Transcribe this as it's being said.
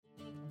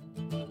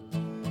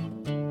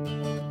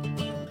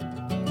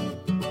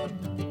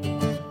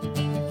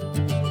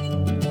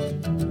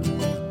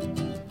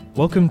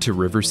Welcome to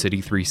River City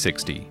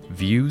 360,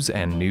 views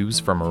and news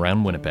from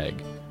around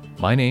Winnipeg.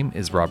 My name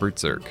is Robert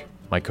Zirk.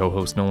 My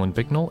co-host Nolan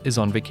Bicknell is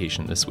on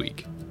vacation this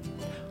week.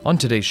 On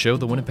today's show,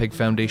 the Winnipeg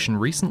Foundation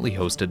recently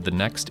hosted the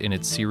next in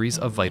its series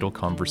of Vital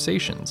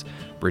Conversations,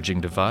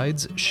 Bridging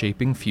Divides,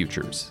 Shaping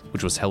Futures,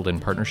 which was held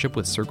in partnership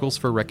with Circles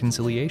for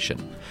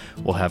Reconciliation.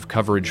 We'll have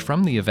coverage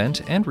from the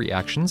event and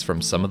reactions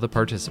from some of the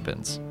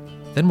participants.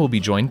 Then we'll be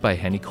joined by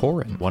Henny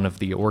Corin, one of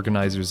the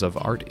organizers of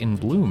Art in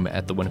Bloom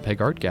at the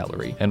Winnipeg Art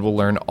Gallery, and we'll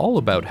learn all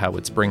about how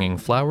it's bringing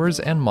flowers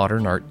and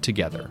modern art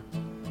together.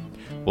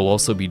 We'll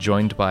also be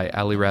joined by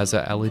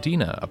Aliraza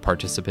Aladina, a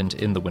participant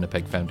in the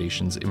Winnipeg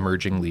Foundation's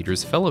Emerging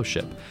Leaders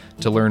Fellowship,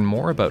 to learn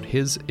more about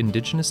his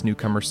Indigenous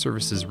Newcomer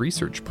Services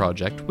research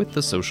project with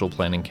the Social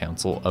Planning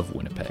Council of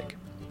Winnipeg.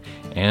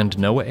 And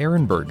Noah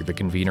Ehrenberg, the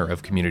convener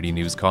of Community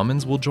News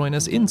Commons, will join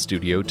us in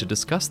studio to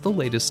discuss the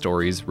latest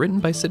stories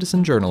written by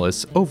citizen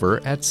journalists over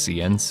at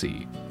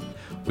CNC.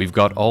 We've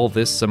got all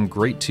this, some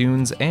great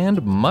tunes,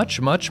 and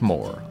much, much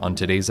more on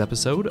today's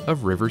episode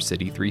of River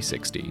City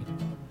 360.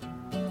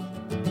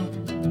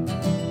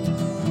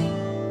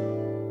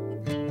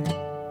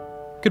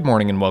 Good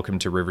morning and welcome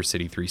to River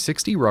City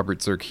 360. Robert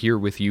Zirk here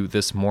with you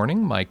this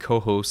morning. My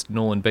co-host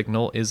Nolan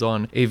Bicknell is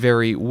on a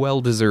very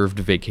well-deserved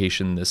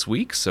vacation this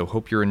week, so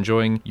hope you're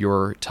enjoying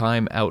your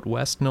time out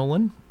west,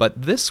 Nolan.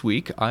 But this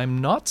week, I'm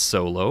not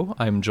solo.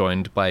 I'm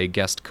joined by a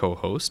guest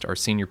co-host, our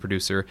senior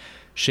producer,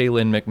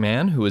 Shaylin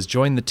McMahon, who has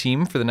joined the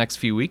team for the next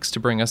few weeks to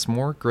bring us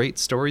more great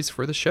stories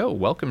for the show.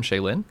 Welcome,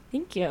 Shaylin.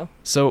 Thank you.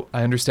 So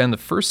I understand the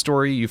first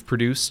story you've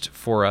produced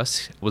for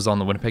us was on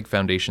the Winnipeg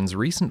Foundation's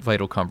recent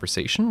Vital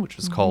Conversation, which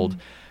was called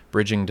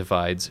Bridging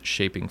Divides,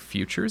 Shaping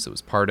Futures. It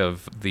was part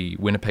of the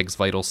Winnipeg's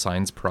Vital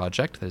Signs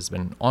project that has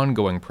been an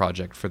ongoing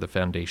project for the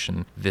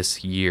Foundation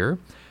this year.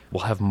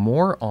 We'll have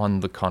more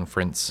on the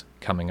conference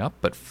coming up,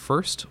 but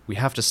first we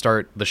have to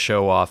start the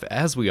show off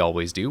as we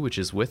always do, which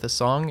is with a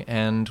song.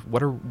 And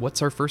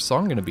what's our first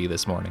song going to be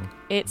this morning?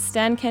 It's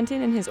Stan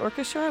Kenton and his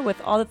orchestra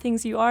with All the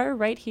Things You Are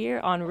right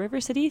here on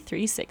River City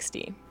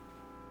 360.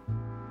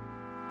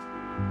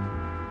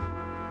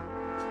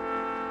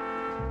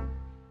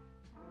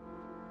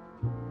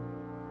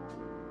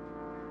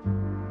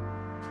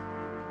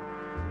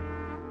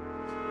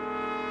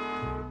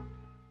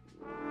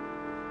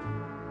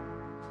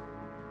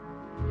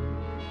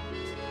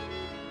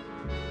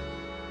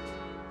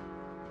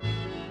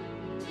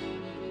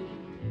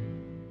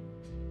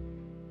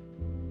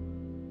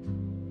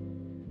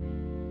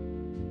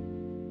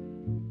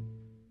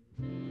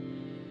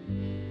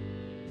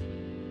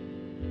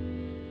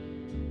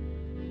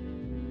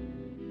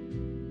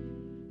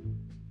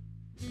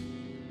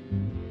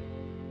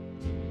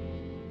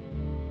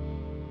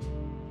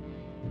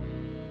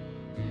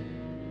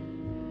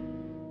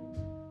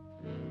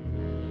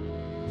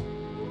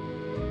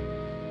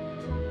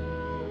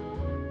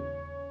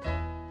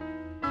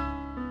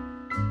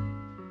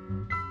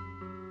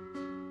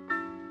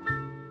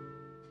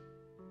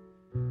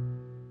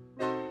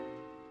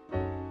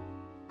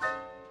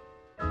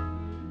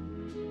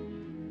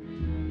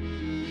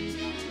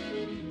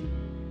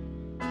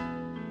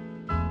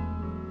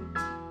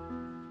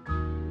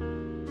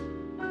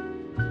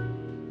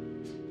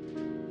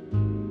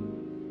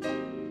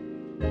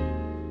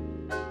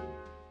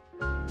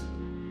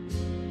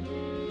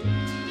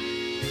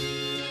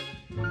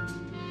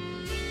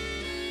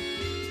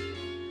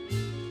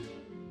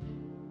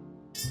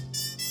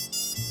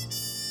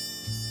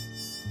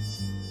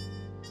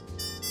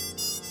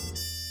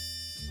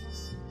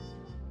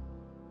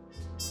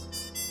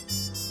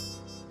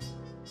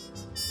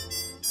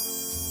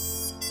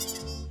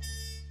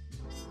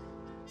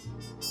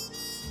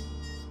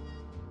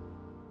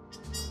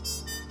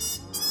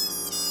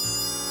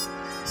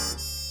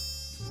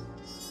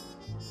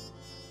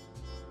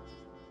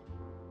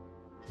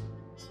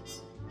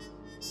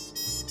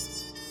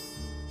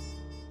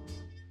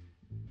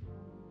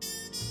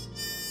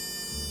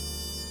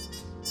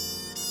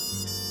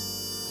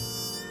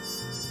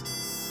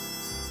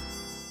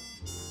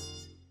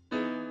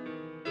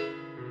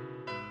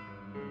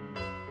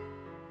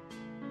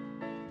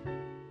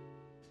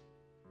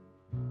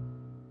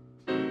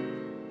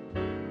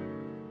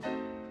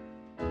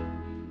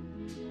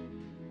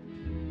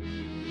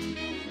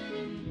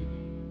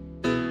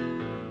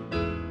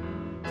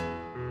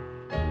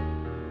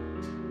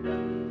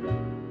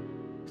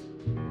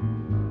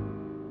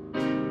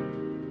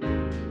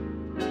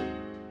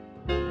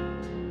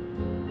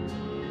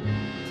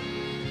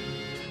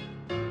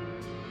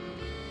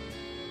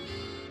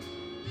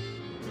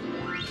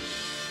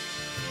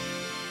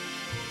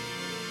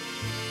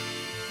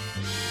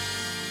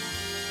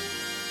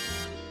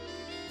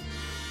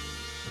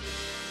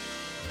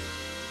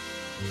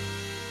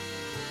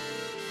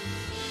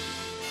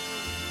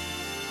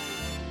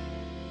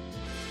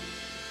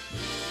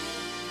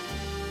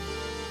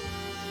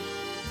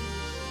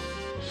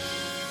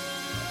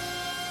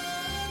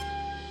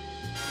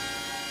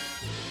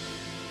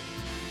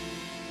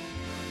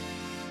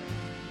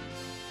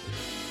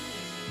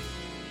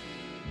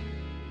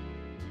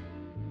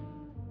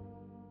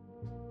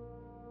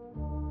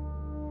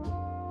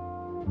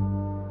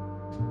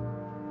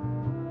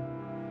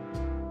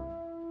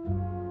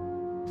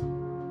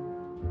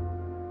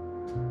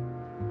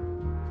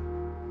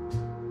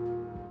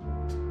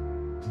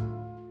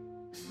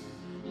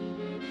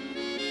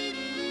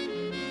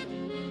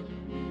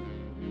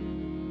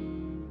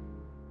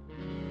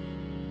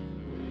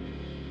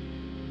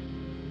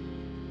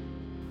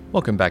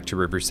 Welcome back to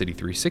River City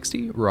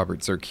 360.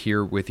 Robert Zirk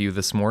here with you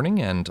this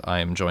morning, and I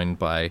am joined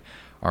by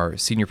our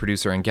senior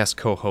producer and guest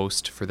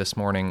co-host for this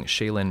morning,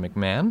 Shaylin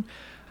McMahon.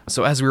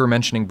 So as we were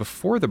mentioning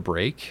before the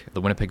break,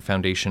 the Winnipeg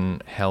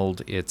Foundation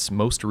held its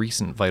most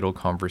recent Vital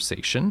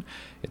Conversation.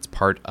 It's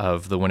part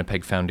of the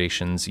Winnipeg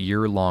Foundation's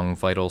year-long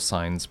Vital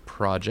Signs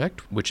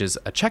project, which is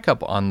a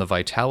checkup on the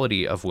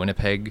vitality of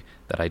Winnipeg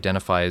that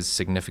identifies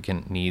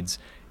significant needs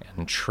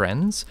and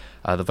trends.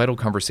 The Vital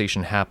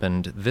Conversation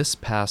happened this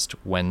past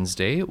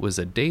Wednesday. It was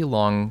a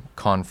day-long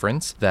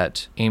conference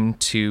that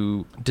aimed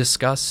to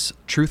discuss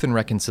truth and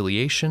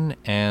reconciliation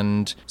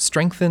and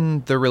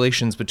strengthen the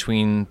relations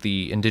between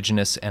the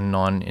Indigenous and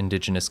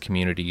non-Indigenous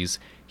communities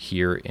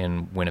here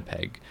in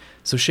Winnipeg.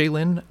 So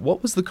Shaylin,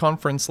 what was the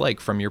conference like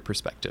from your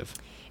perspective?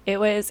 It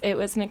was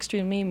an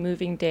extremely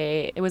moving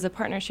day. It was a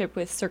partnership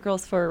with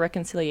Circles for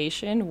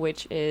Reconciliation,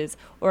 which is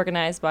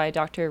organized by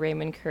Dr.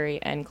 Raymond Curry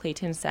and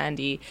Clayton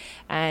Sandy.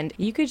 And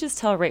you could just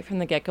tell right from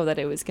the get-go that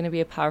it was going to be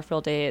a powerful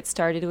day. It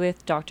started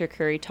with Dr.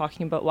 Curry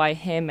talking about why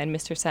him and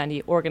Mr.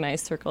 Sandy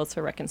organized Circles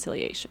for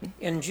Reconciliation.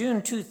 In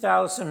June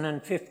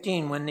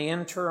 2015, when the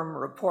interim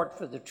report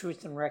for the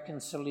Truth and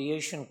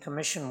Reconciliation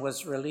Commission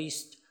was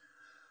released,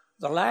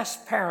 the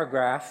last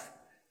paragraph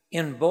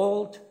in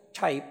bold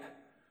type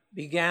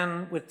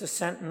began with the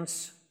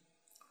sentence,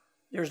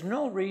 "There's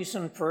no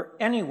reason for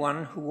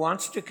anyone who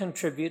wants to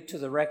contribute to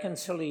the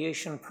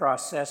reconciliation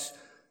process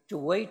to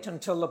wait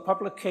until the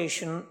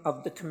publication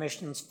of the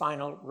Commission's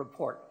final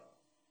report."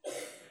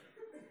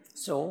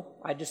 So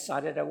I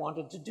decided I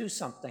wanted to do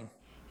something.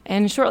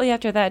 And shortly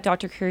after that,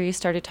 Dr. Curry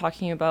started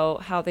talking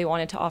about how they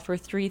wanted to offer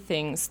three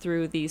things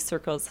through these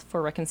Circles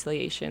for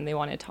Reconciliation. They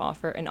wanted to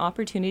offer an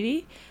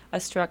opportunity,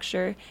 a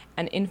structure,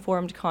 and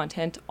informed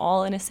content,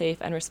 all in a safe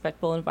and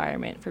respectful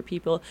environment for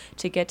people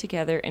to get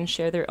together and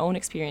share their own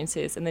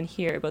experiences and then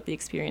hear about the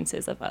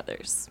experiences of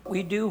others.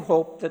 We do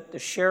hope that the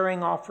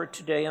sharing offered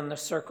today and the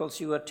circles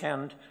you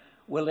attend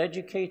will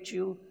educate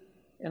you,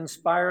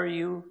 inspire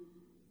you,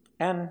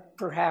 and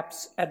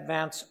perhaps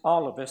advance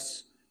all of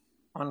us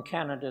on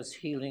Canada's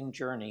healing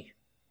journey.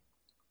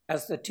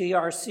 As the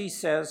TRC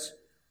says,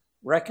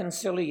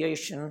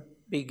 reconciliation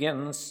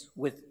begins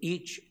with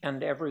each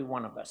and every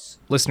one of us.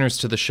 Listeners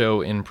to the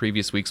show in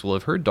previous weeks will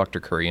have heard Dr.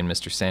 Curry and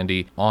Mr.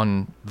 Sandy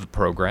on the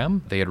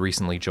program. They had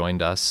recently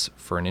joined us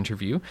for an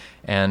interview.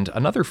 And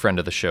another friend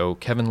of the show,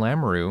 Kevin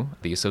Lamoureux,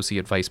 the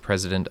Associate Vice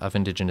President of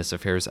Indigenous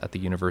Affairs at the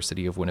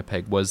University of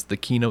Winnipeg, was the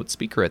keynote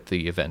speaker at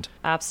the event.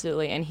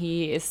 Absolutely, and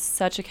he is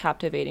such a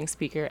captivating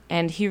speaker,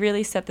 and he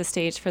really set the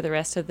stage for the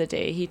rest of the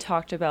day. He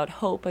talked about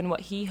hope and what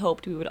he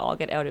hoped we would all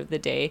get out of the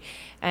day,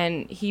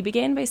 and he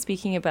began by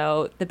speaking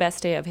about the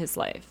best day of his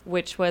life,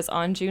 which was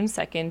on June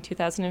 2nd,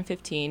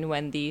 2015,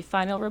 when the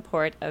final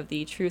report of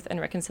the Truth and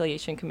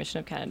Reconciliation Commission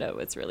of Canada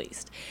was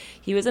released.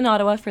 He was in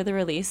Ottawa for the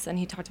release, and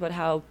he talked about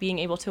how being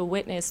able to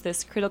witness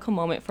this critical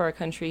moment for our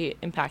country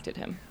impacted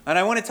him. And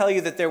I want to tell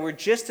you that there were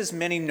just as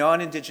many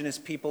non-Indigenous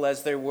people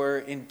as there were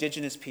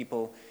Indigenous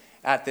people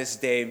at this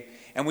day.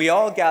 And we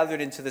all gathered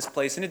into this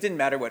place, and it didn't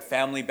matter what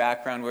family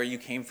background, where you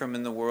came from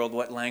in the world,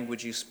 what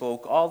language you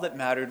spoke. All that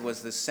mattered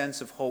was the sense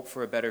of hope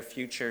for a better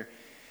future.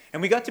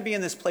 And we got to be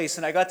in this place,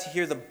 and I got to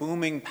hear the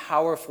booming,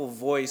 powerful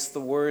voice, the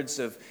words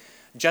of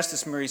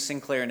Justice Murray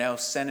Sinclair, now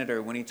Senator,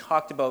 when he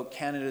talked about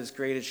Canada's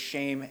greatest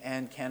shame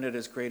and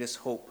Canada's greatest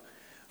hope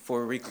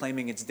for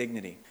reclaiming its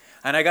dignity.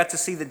 And I got to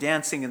see the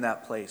dancing in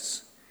that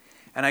place.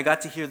 And I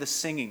got to hear the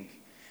singing.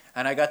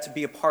 And I got to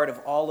be a part of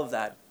all of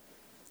that.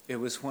 It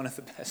was one of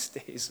the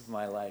best days of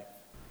my life.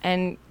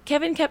 And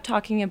Kevin kept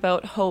talking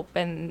about hope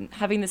and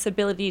having this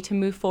ability to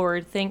move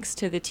forward thanks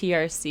to the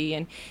TRC.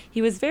 And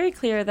he was very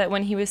clear that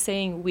when he was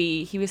saying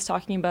we, he was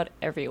talking about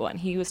everyone.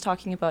 He was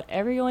talking about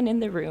everyone in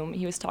the room.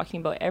 He was talking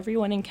about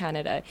everyone in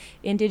Canada,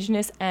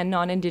 Indigenous and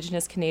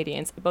non-Indigenous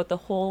Canadians, about the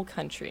whole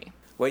country.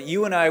 What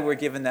you and I were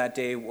given that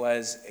day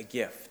was a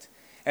gift.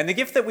 And the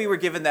gift that we were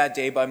given that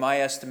day, by my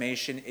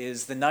estimation,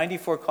 is the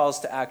 94 calls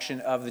to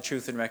action of the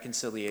Truth and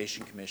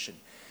Reconciliation Commission.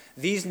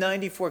 These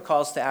 94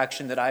 calls to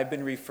action that I've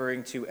been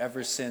referring to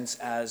ever since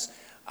as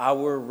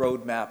our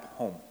roadmap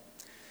home.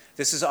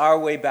 This is our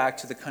way back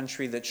to the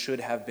country that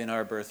should have been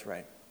our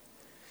birthright.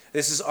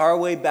 This is our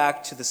way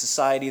back to the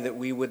society that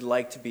we would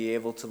like to be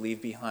able to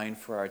leave behind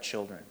for our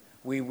children.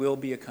 We will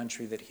be a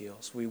country that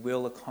heals. We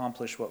will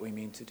accomplish what we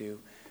mean to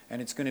do.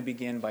 And it's going to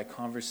begin by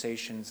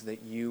conversations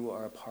that you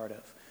are a part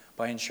of,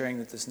 by ensuring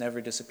that this never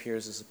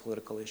disappears as a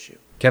political issue.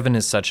 Kevin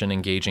is such an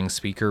engaging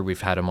speaker. We've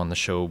had him on the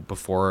show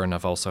before, and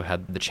I've also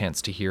had the chance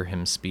to hear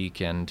him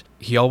speak, and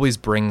he always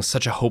brings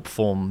such a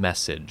hopeful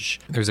message.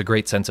 There's a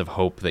great sense of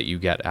hope that you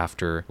get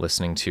after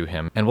listening to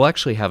him. And we'll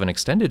actually have an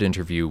extended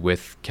interview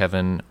with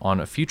Kevin on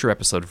a future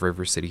episode of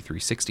River City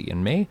 360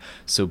 in May,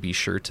 so be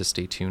sure to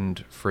stay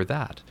tuned for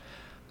that.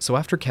 So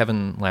after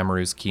Kevin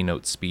Lamoureux's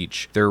keynote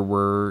speech, there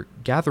were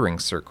gathering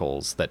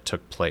circles that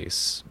took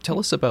place. Tell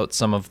us about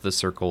some of the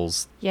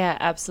circles. Yeah,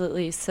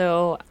 absolutely.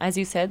 So as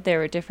you said, there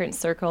were different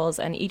circles,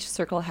 and each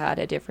circle had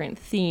a different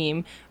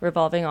theme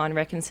revolving on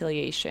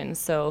reconciliation.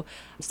 So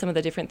some of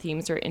the different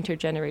themes were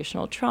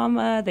intergenerational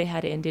trauma, they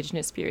had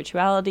Indigenous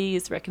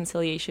spiritualities,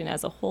 reconciliation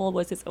as a whole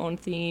was its own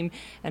theme,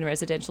 and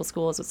residential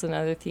schools was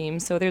another theme.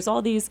 So there's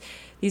all these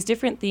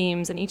different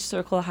themes, and each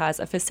circle has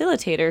a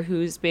facilitator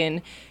who's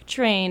been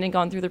trained and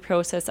gone through the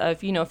process of,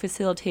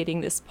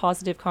 facilitating this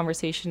positive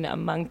conversation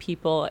among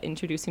people,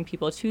 introducing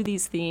people to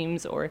these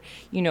themes, or,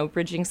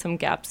 bridging some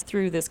gaps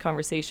through this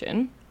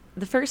conversation.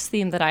 The first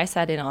theme that I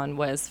sat in on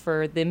was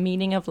for the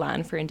meaning of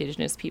land for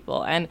Indigenous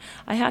people, and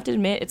I have to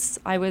admit,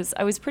 I was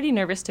pretty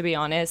nervous, to be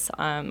honest.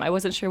 I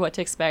wasn't sure what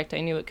to expect.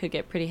 I knew it could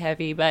get pretty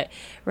heavy, but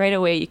right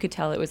away you could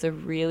tell it was a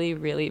really,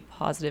 really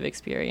positive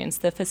experience.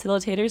 The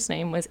facilitator's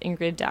name was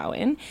Ingrid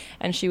Dowen,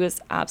 and she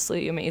was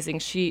absolutely amazing.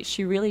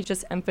 She really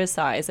just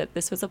emphasized that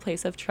this was a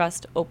place of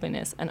trust,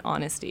 openness, and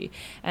honesty.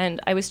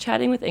 And I was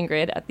chatting with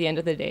Ingrid at the end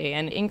of the day,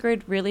 and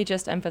Ingrid really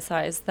just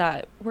emphasized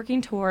that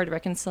working toward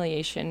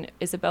reconciliation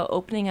is about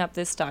opening up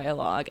this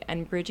dialogue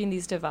and bridging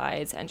these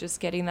divides and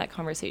just getting that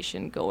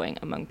conversation going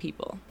among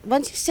people.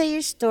 Once you say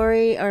your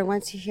story, or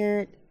once you hear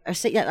it, or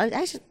say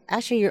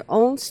actually your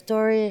own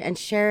story and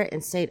share it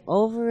and say it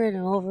over and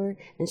over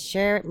and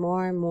share it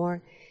more and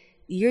more,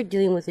 you're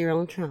dealing with your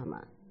own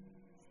trauma.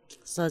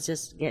 So it's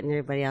just getting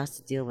everybody else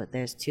to deal with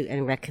theirs too,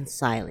 and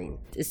reconciling.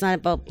 It's not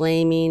about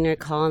blaming or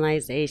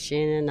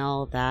colonization and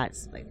all that.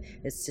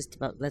 It's just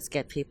about, let's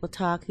get people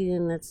talking,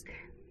 and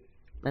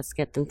let's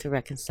get them to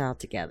reconcile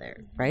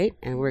together, right?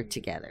 And work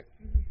together.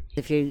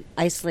 If you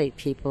isolate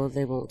people,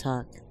 they won't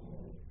talk.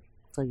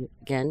 So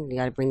again, you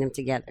got to bring them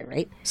together,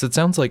 right? So it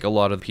sounds like a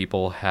lot of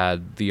people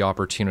had the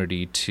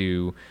opportunity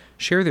to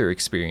share their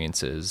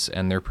experiences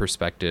and their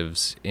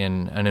perspectives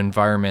in an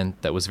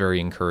environment that was very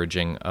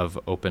encouraging of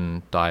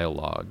open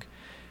dialogue.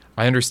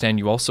 I understand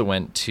you also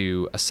went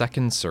to a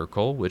second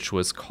circle, which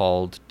was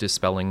called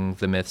Dispelling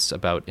the Myths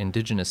About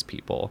Indigenous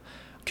People.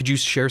 Could you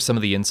share some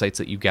of the insights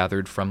that you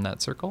gathered from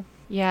that circle?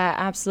 Yeah,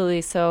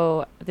 absolutely.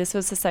 So this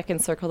was the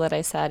second circle that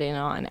I sat in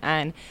on,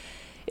 and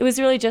it was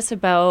really just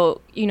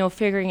about,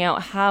 figuring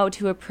out how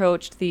to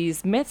approach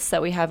these myths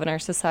that we have in our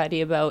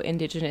society about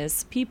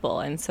Indigenous people.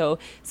 And so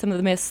some of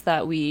the myths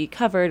that we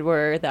covered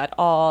were that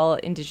all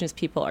Indigenous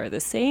people are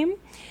the same,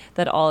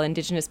 that all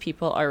Indigenous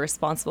people are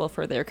responsible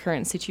for their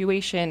current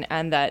situation,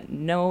 and that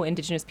no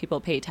Indigenous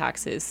people pay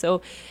taxes.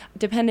 So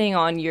depending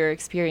on your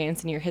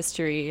experience and your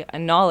history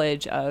and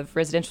knowledge of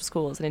residential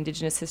schools and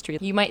Indigenous history,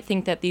 you might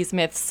think that these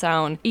myths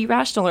sound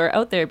irrational or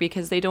out there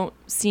because they don't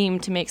seem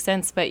to make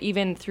sense. But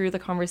even through the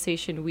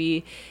conversation,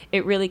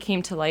 it really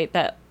came to light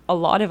that a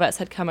lot of us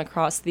had come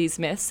across these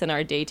myths in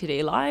our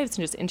day-to-day lives,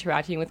 and just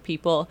interacting with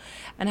people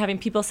and having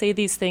people say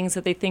these things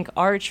that they think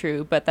are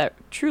true, but that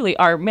truly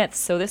are myths.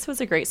 So this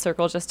was a great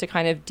circle just to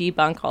kind of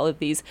debunk all of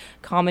these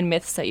common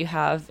myths that you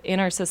have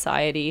in our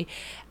society.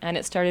 And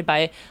it started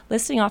by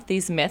listing off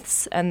these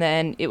myths, and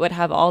then it would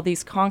have all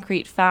these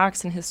concrete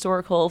facts and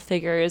historical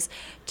figures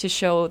to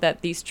show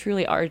that these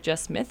truly are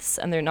just myths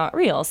and they're not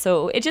real.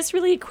 So it just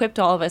really equipped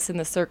all of us in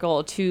the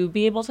circle to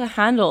be able to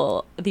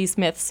handle these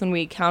myths when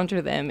we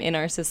counter them in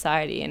our society.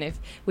 And if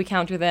we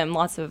counter them,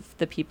 lots of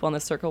the people in the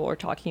circle were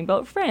talking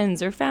about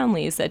friends or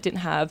families that didn't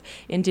have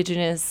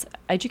Indigenous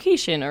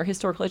education or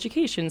historical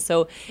education.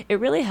 So it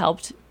really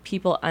helped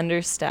people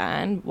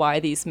understand why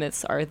these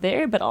myths are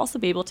there, but also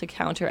be able to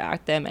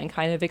counteract them and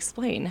kind of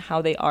explain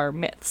how they are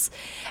myths.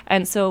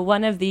 And so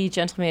one of the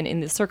gentlemen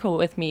in the circle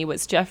with me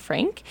was Jeff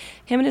Frank.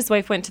 Him and his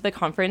wife went to the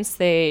conference.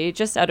 They,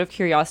 just out of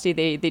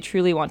curiosity, they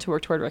truly want to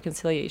work toward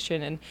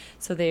reconciliation, and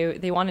so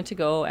they wanted to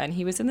go, and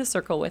he was in the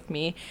circle with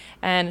me.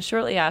 And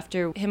shortly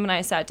after, him and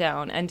I sat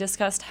down and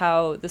discussed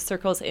how the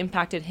circles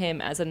impacted him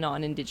as a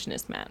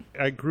non-Indigenous man.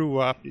 I grew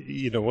up,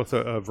 with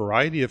a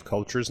variety of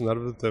cultures, none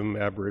of them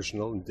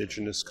Aboriginal,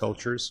 Indigenous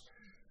cultures,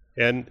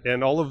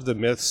 and all of the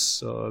myths,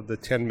 the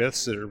 10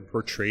 myths that are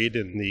portrayed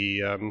in the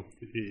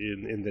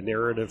in the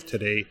narrative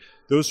today,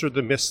 those are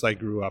the myths I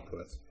grew up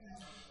with,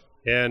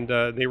 and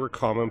they were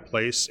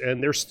commonplace,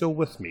 and they're still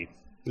with me.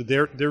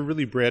 They're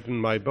really bred in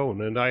my bone,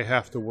 and I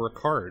have to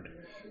work hard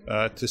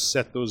to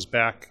set those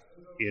back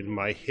in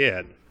my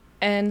head.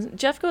 And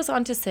Jeff goes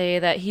on to say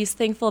that he's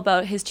thankful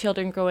about his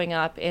children growing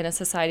up in a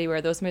society where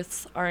those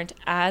myths aren't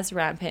as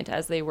rampant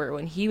as they were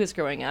when he was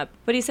growing up.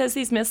 But he says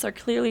these myths are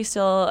clearly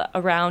still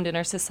around in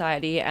our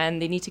society,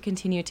 and they need to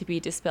continue to be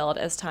dispelled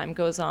as time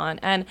goes on.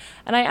 And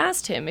I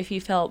asked him if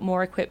he felt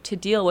more equipped to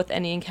deal with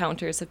any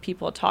encounters of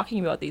people talking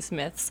about these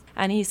myths,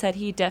 and he said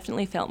he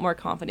definitely felt more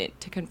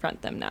confident to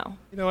confront them now.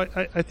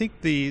 I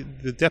think the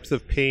depth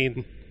of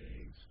pain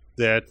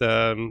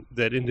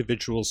that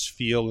individuals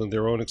feel in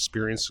their own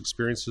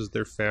experiences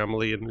their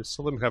family, and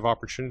some of them have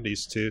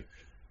opportunities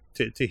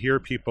to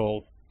hear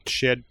people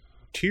shed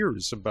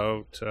tears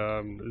about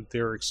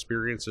their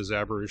experience as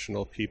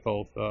Aboriginal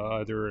people,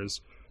 either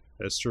as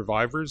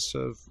survivors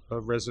of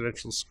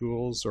residential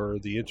schools or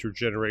the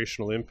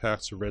intergenerational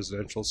impacts of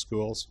residential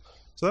schools.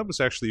 So that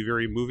was actually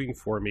very moving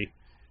for me.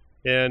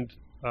 And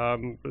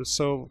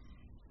so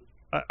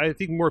I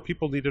think more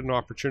people needed an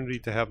opportunity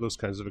to have those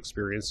kinds of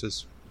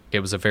experiences. It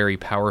was a very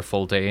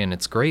powerful day, and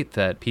it's great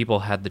that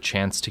people had the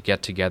chance to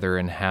get together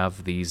and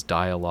have these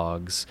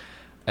dialogues.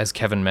 As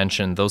Kevin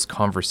mentioned, those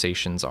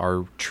conversations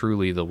are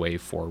truly the way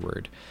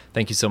forward.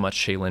 Thank you so much,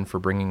 Shaylin, for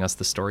bringing us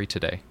the story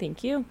today.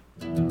 Thank you.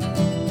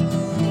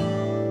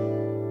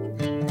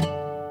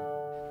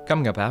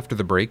 Coming up after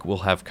the break, we'll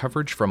have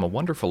coverage from a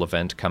wonderful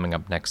event coming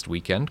up next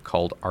weekend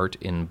called Art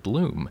in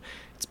Bloom.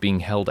 It's being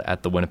held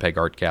at the Winnipeg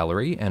Art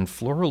Gallery, and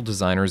floral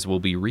designers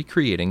will be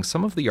recreating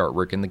some of the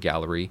artwork in the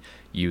gallery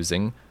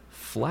using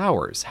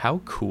flowers.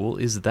 How cool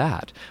is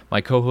that?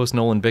 My co-host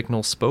Nolan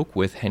Bicknell spoke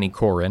with Henny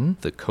Corin,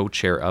 the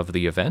co-chair of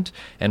the event,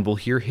 and we'll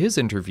hear his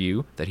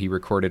interview that he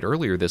recorded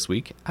earlier this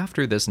week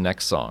after this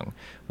next song,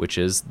 which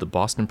is the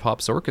Boston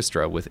Pops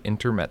Orchestra with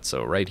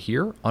Intermezzo right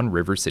here on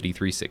River City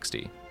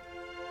 360.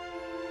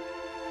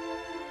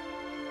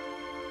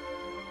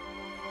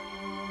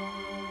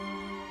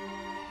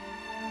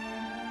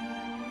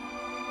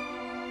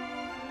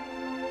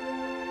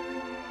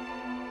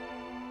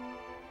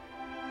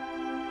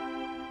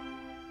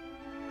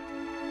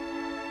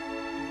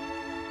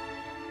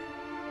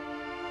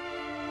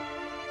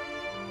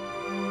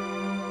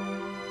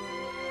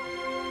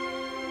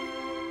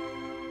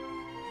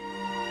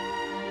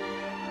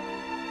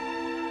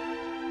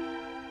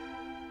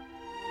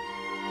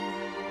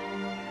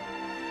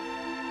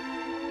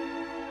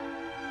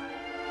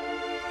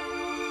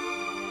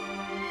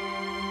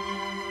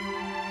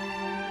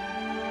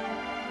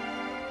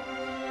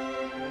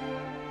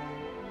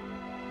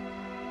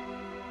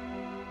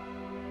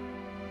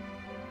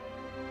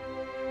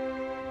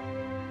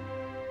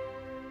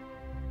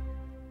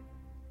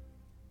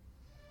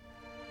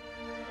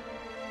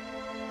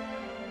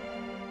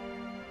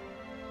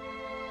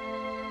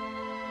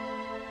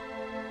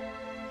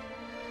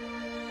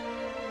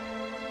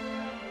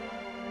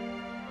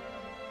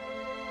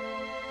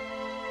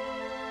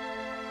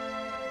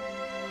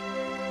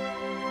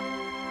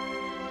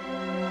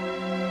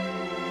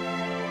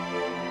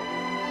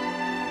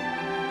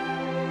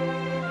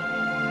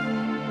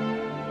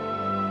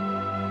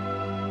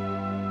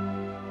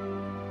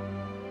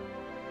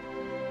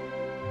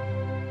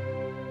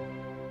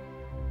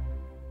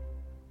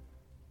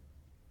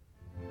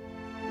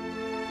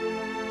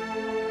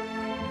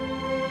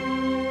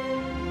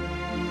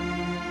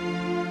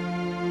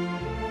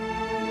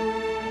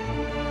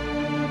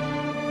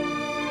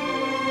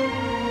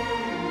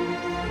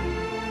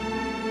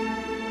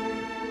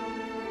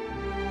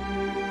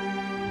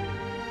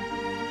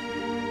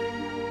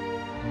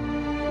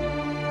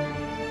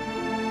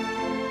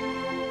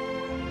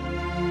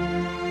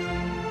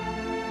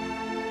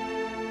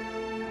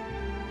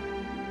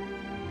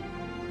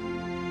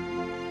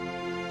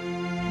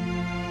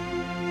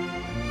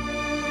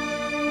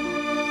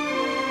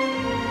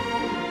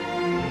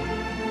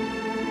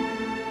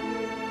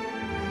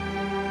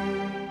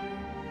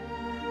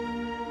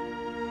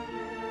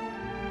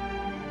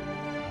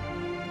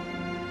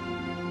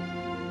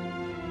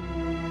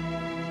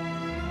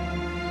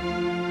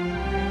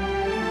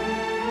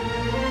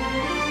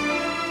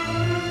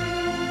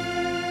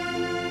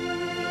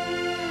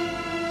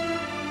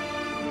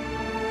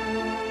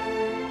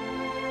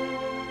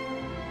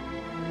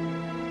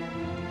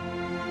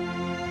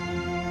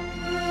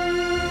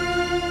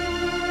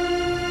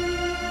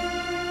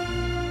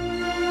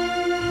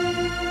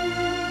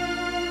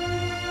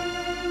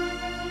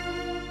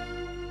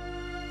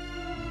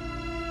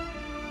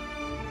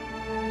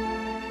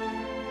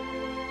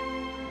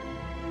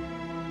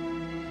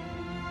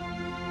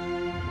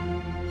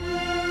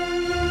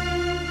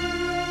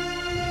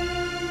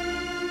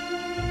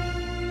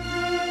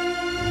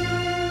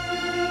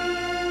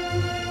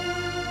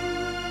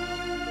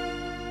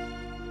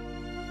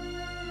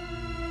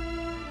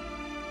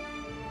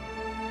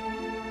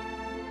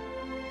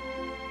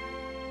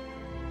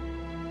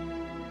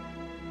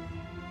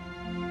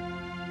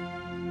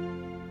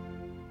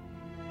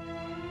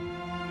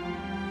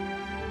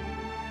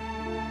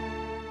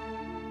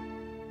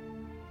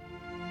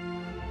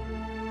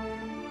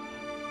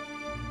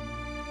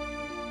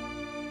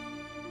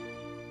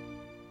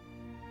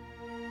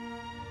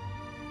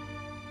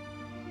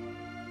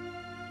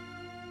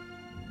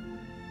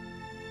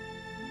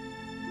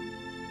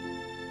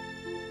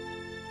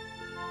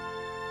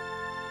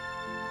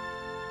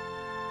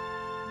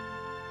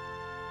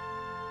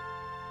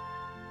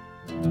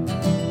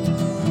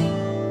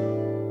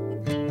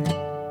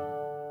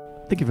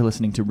 Thank you for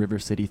listening to River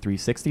City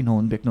 360.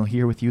 Nolan Bicknell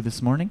here with you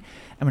this morning,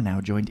 and we're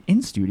now joined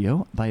in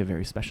studio by a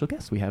very special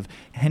guest. We have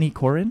Henny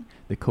Corin,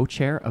 the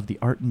co-chair of the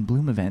Art in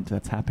Bloom event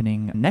that's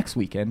happening next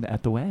weekend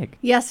at the WAG.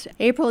 Yes,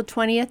 April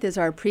 20th is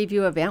our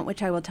preview event,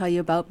 which I will tell you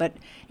about, but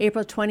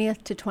April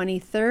 20th to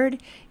 23rd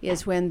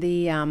is when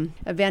the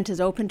event is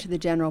open to the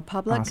general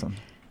public. Awesome.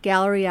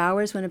 Gallery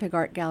hours, Winnipeg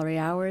Art Gallery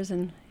hours,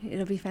 and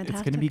it'll be fantastic.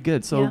 It's going to be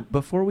good. So yeah.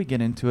 Before we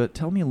get into it,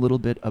 tell me a little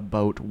bit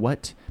about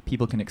what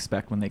people can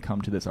expect when they come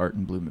to this Art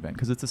in Bloom event,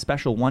 because it's a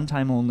special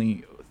one-time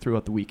only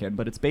throughout the weekend,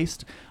 but it's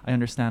based, I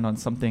understand,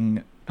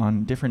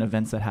 on different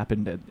events that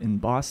happened in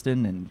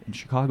Boston and in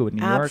Chicago and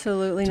New York.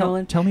 Absolutely,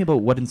 Nolan. Tell me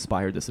about what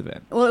inspired this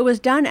event. Well, it was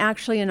done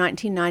actually in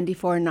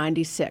 1994 and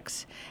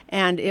 96,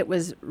 and it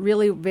was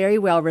really very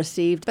well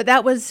received. But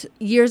that was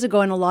years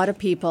ago, and a lot of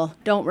people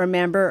don't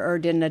remember or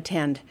didn't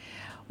attend.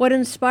 What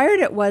inspired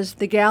it was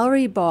the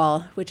Gallery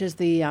Ball, which is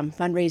the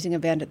fundraising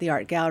event at the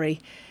Art Gallery.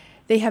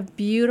 They have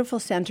beautiful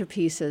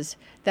centerpieces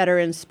that are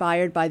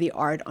inspired by the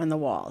art on the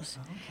walls.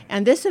 Okay.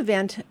 And this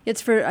event,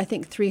 it's for, I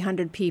think,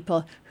 300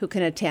 people who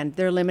can attend.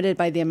 They're limited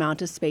by the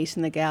amount of space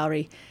in the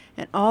gallery.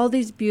 And all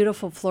these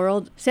beautiful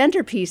floral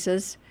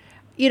centerpieces,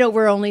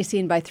 were only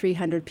seen by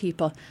 300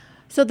 people.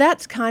 So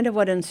that's kind of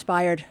what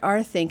inspired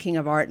our thinking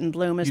of Art in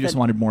Bloom. You just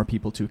wanted more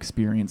people to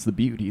experience the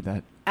beauty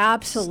that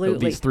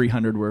absolutely these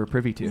 300 were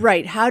privy to.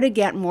 Right. How to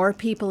get more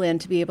people in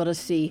to be able to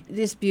see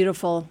this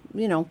beautiful,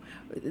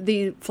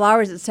 the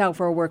flowers itself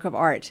were a work of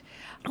art.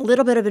 A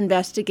little bit of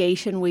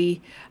investigation.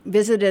 We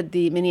visited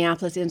the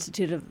Minneapolis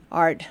Institute of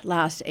Art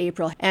last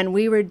April, and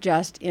we were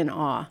just in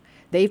awe.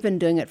 They've been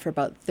doing it for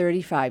about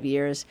 35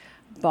 years.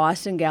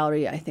 Boston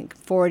Gallery, I think,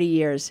 40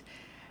 years.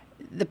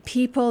 The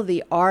people,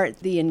 the art,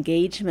 the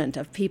engagement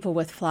of people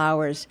with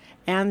flowers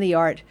and the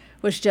art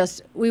was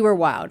just, we were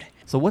wowed.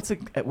 So what's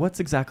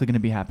exactly going to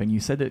be happening? You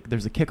said that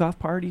there's a kickoff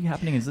party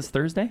happening. Is this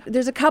Thursday?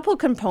 There's a couple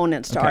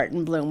components to Art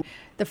in Bloom.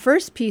 The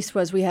first piece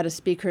was we had a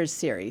speakers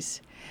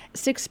series.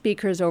 6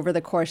 speakers over the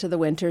course of the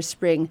winter,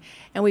 spring,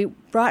 and we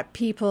brought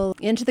people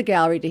into the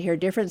gallery to hear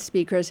different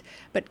speakers,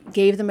 but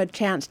gave them a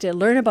chance to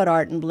learn about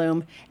Art in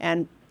Bloom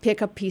and pick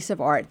a piece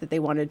of art that they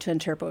wanted to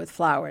interpret with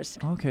flowers.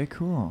 Okay,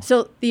 cool.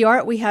 So the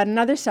art, we had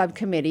another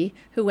subcommittee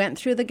who went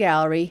through the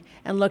gallery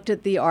and looked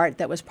at the art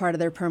that was part of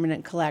their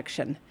permanent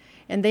collection.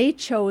 And they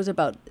chose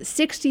about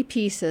 60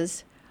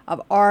 pieces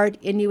of art,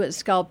 Inuit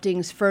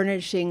sculptings,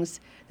 furnishings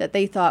that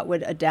they thought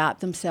would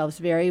adapt themselves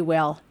very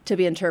well to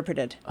be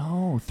interpreted.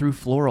 Oh, through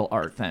floral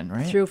art then,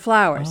 right? Through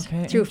flowers,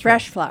 through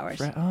fresh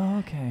flowers.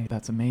 Okay,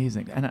 that's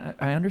amazing. And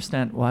I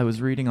understand, I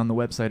was reading on the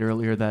website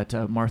earlier that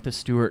Martha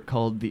Stewart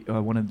called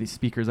one of the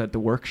speakers at the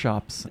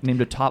workshops,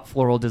 named a top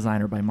floral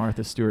designer by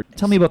Martha Stewart.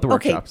 Tell me about the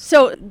workshops.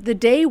 So the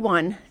day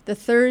one, the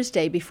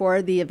Thursday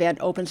before the event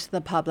opens to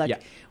the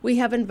public, we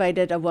have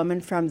invited a woman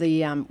from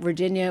the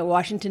Virginia,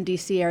 Washington,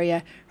 D.C.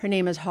 area. Her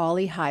name is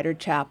Holly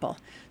Hyder-Chappell.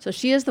 So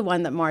she is the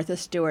one that Martha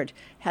Stewart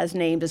has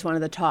named as one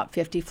of the top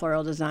 50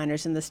 floral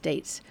designers in the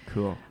States.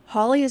 Cool.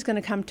 Holly is going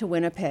to come to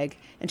Winnipeg,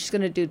 and she's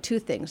going to do 2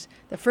 things.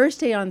 The first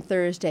day on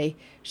Thursday,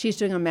 she's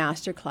doing a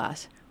master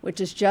class, which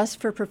is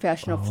just for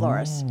professional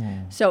florists.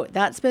 So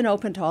that's been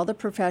open to all the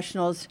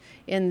professionals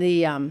in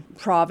the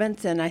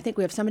province, and I think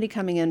we have somebody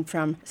coming in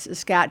from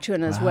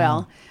Saskatchewan as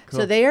well. Cool.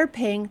 So they are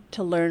paying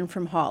to learn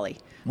from Holly.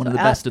 One of the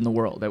best in the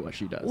world at what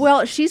she does.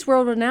 Well, she's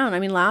world renowned. I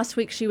mean, last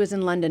week she was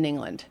in London,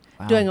 England,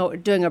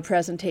 doing a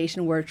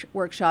presentation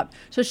workshop.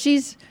 So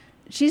she's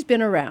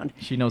been around.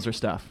 She knows her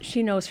stuff.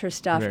 She knows her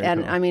stuff. Very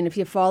and cool. I mean, if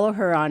you follow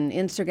her on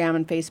Instagram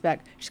and Facebook,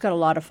 she's got a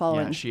lot of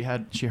following. Yeah,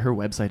 her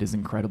website is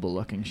incredible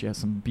looking. She has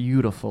some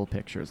beautiful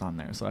pictures on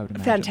there. So I would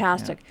imagine.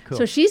 Fantastic. Yeah, cool.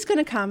 So she's going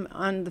to come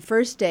on the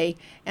first day,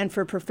 and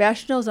for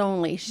professionals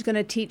only, she's going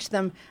to teach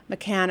them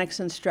mechanics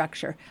and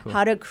structure,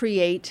 how to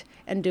create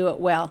and do it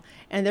well.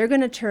 And they're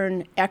going to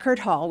turn Eckert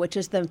Hall, which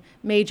is the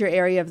major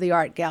area of the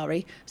art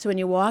gallery. So when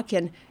you walk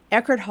in,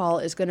 Eckert Hall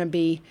is going to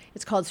be,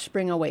 it's called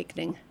Spring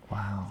Awakening.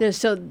 Wow.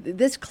 So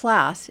this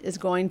class is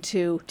going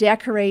to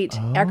decorate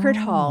Eckert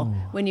Hall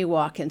when you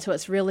walk in. So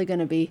it's really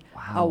going to be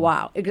a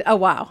wow.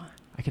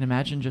 I can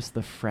imagine just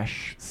the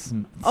fresh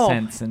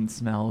scents and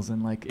smells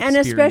and And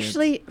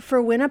especially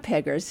for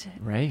Winnipeggers.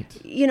 Right.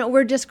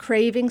 We're just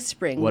craving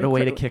spring. What a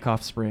way to kick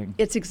off spring.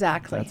 It's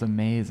exactly. That's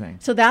amazing.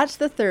 So that's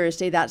the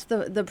Thursday. That's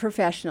the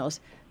professionals.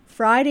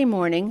 Friday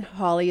morning,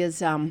 Holly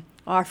is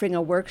offering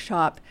a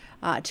workshop,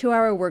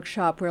 2-hour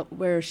workshop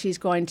where she's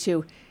going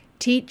to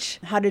teach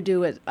how to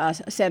do a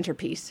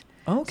centerpiece.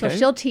 Okay. So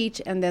she'll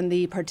teach, and then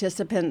the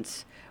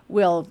participants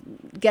will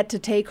get to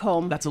take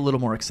home. That's a little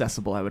more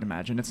accessible, I would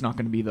imagine. It's not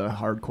going to be the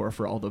hardcore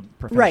for all the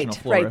professional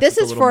florists. Right. This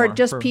is for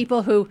just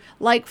people who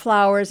like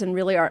flowers and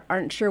really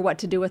aren't sure what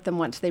to do with them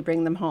once they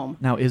bring them home.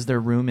 Now, is there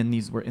room in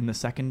the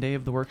second day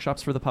of the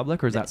workshops for the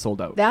public, or is that sold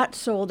out? That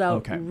sold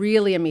out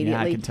really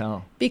immediately. Yeah, I can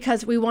tell.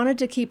 Because we wanted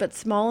to keep it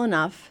small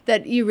enough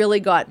that you really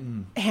got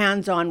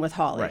hands-on with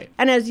Holly. Right.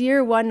 And as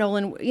year one,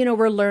 Nolan,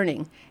 we're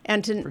learning.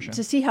 And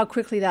to see how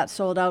quickly that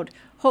sold out,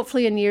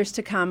 hopefully in years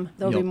to come,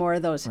 there'll be more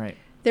of those. Right.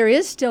 There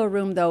is still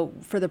room, though,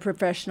 for the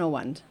professional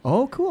ones.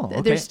 Oh, cool. Okay.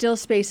 There's still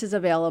spaces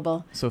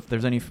available. So if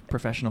there's any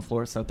professional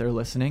florists out there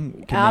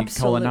listening, can they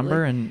call a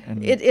number? And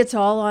it's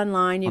all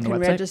online. You on can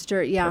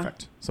register. Yeah.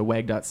 Perfect. So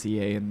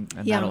wag.ca and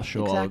that'll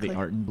show all the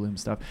Art in Bloom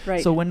stuff.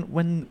 Right. So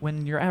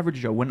when your average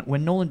Joe,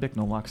 when Nolan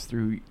Bicknell walks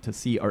through to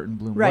see Art in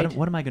Bloom,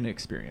 what am I going to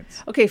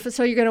experience? Okay,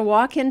 so you're going to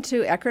walk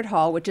into Eckert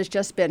Hall, which has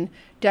just been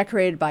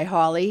decorated by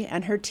Holly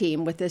and her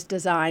team with this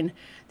design.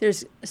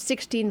 There's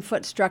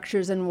 16-foot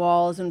structures and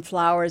walls and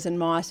flowers and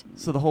moss.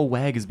 So the whole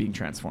WAG is being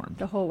transformed.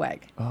 The whole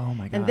WAG. Oh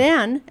my God.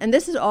 And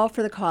this is all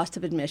for the cost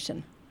of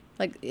admission.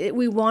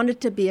 We want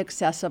it to be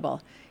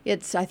accessible.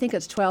 I think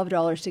it's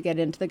 $12 to get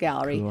into the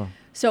gallery. Cool.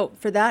 So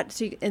for that,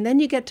 and then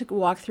you get to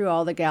walk through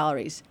all the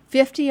galleries.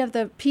 50 of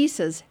the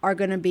pieces are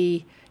going to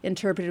be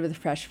interpreted with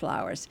fresh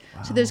flowers.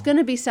 Wow. So there's going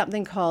to be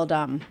something called,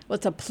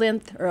 what's a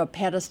plinth or a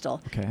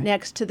pedestal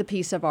next to the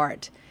piece of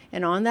art.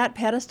 And on that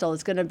pedestal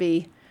is going to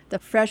be the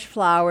fresh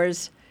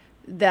flowers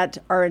that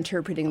are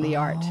interpreting the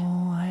art.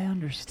 Oh, I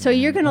understand. So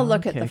you're going to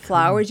look at the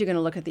flowers, you're going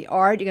to look at the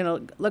art, you're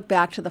going to look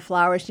back to the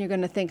flowers, and you're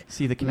going to think,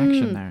 see the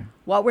connection there.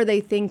 What were they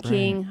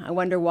thinking? Right. I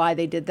wonder why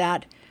they did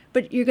that.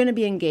 But you're going to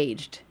be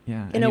engaged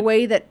in a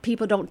way that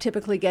people don't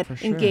typically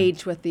get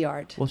engaged with the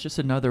art. Well, it's just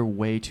another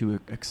way to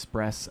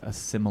express a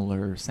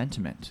similar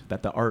sentiment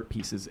that the art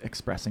piece is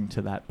expressing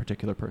to that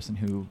particular person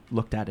who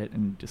looked at it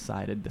and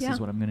decided this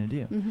is what I'm going to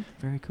do. Mm-hmm.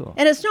 Very cool.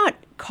 And it's not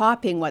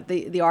copying what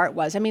the art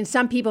was. I mean,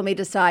 some people may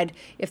decide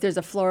if there's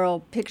a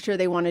floral picture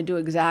they want to do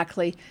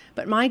exactly.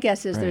 But my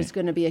guess is there's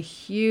going to be a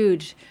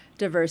huge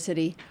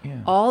diversity.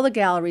 Yeah. All the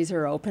galleries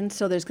are open,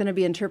 so there's going to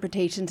be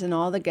interpretations in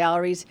all the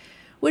galleries,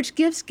 which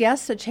gives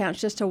guests a chance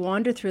just to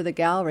wander through the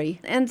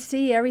gallery and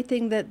see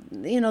everything that,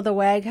 the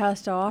WAG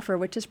has to offer,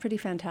 which is pretty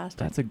fantastic.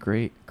 That's a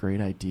great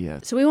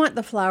idea. So we want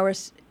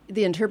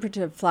the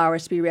interpretive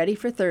flowers to be ready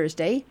for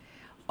Thursday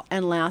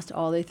and last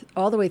all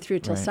the way through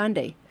till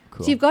Sunday.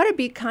 Cool. So you've got to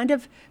be kind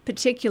of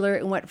particular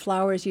in what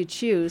flowers you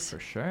choose. For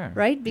sure.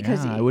 Right?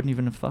 Because I wouldn't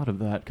even have thought of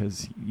that,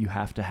 because you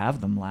have to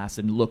have them last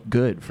and look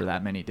good for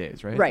that many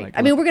days, right? Right.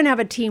 We're going to have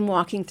a team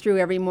walking through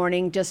every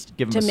morning just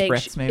give them to a make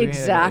spritz, maybe?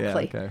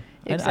 Exactly. Yeah, okay.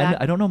 Exactly.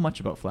 I don't know much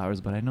about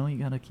flowers, but I know you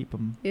got to keep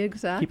them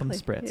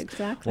spritzed.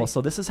 Exactly. Well, so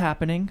this is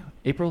happening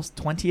April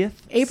 20th.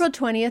 April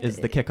 20th is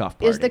the kickoff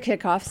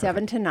party.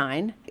 7 to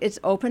 9. It's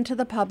open to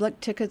the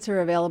public. Tickets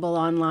are available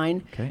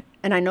online. Okay.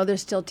 And I know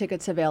there's still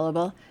tickets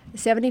available.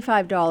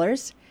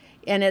 $75.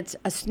 And it's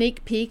a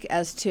sneak peek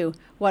as to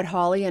what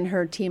Holly and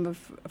her team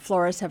of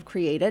florists have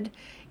created.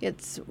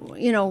 It's,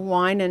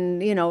 wine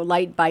and,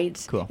 light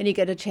bites. Cool. And you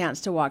get a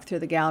chance to walk through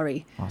the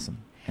gallery. Awesome.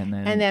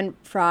 And then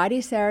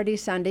Friday, Saturday,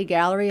 Sunday,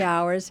 gallery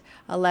hours,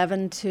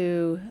 11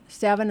 to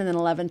 7 and then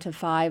 11 to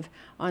 5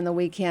 on the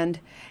weekend.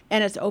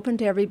 And it's open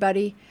to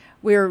everybody.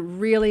 We're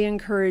really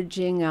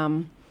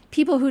encouraging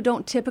people who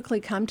don't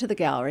typically come to the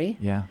gallery.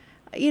 Yeah.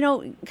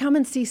 Come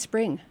and see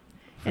spring.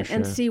 And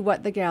sure. see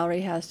what the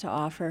gallery has to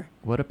offer.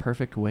 What a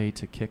perfect way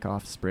to kick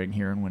off spring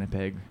here in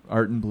Winnipeg.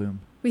 Art in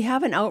Bloom. We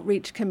have an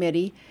outreach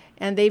committee,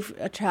 and they've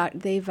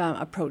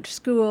approached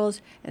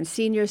schools and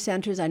senior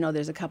centers. I know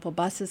there's a couple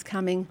buses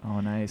coming. Oh,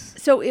 nice.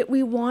 So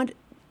we want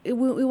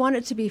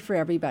it to be for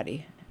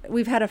everybody.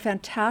 We've had a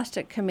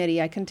fantastic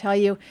committee. I can tell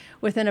you,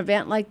 with an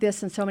event like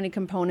this and so many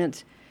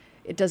components,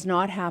 it does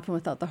not happen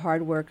without the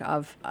hard work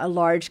of a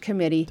large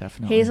committee.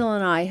 Definitely. Hazel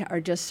and I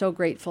are just so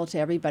grateful to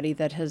everybody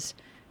that has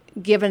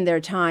given their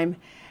time.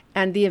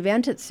 And the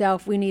event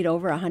itself, we need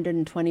over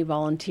 120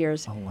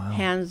 volunteers,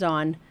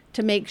 hands-on,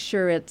 to make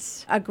sure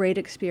it's a great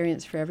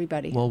experience for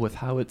everybody. Well, with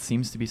how it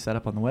seems to be set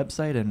up on the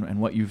website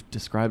and what you've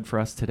described for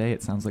us today,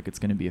 it sounds like it's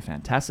going to be a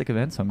fantastic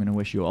event. So I'm going to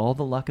wish you all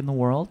the luck in the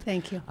world.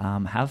 Thank you.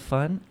 Have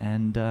fun.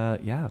 And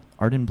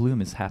Art in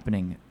Bloom is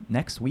happening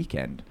next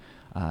weekend,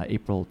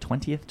 April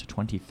 20th to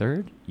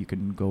 23rd. You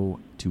can go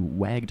to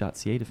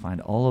wag.ca to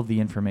find all of the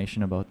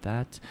information about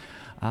that.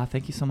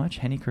 Thank you so much,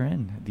 Henny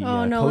Corinne, the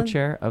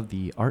co-chair of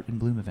the Art in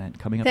Bloom event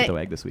coming up at the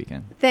WAG this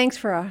weekend. Thanks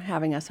for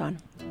having us on.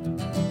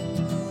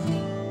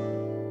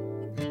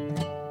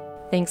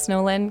 Thanks,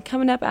 Nolan.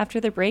 Coming up after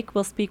the break,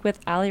 we'll speak with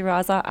Ali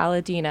Raza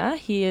Aladina.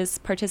 He is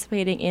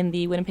participating in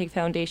the Winnipeg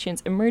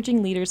Foundation's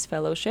Emerging Leaders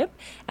Fellowship,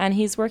 and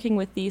he's working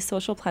with the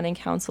Social Planning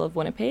Council of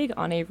Winnipeg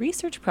on a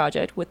research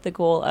project with the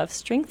goal of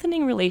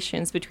strengthening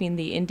relations between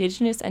the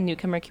Indigenous and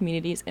newcomer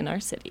communities in our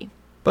city.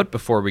 But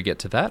before we get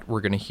to that,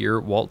 we're going to hear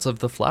Waltz of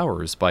the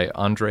Flowers by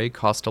Andre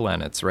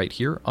Kostelanetz right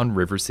here on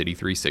River City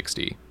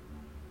 360.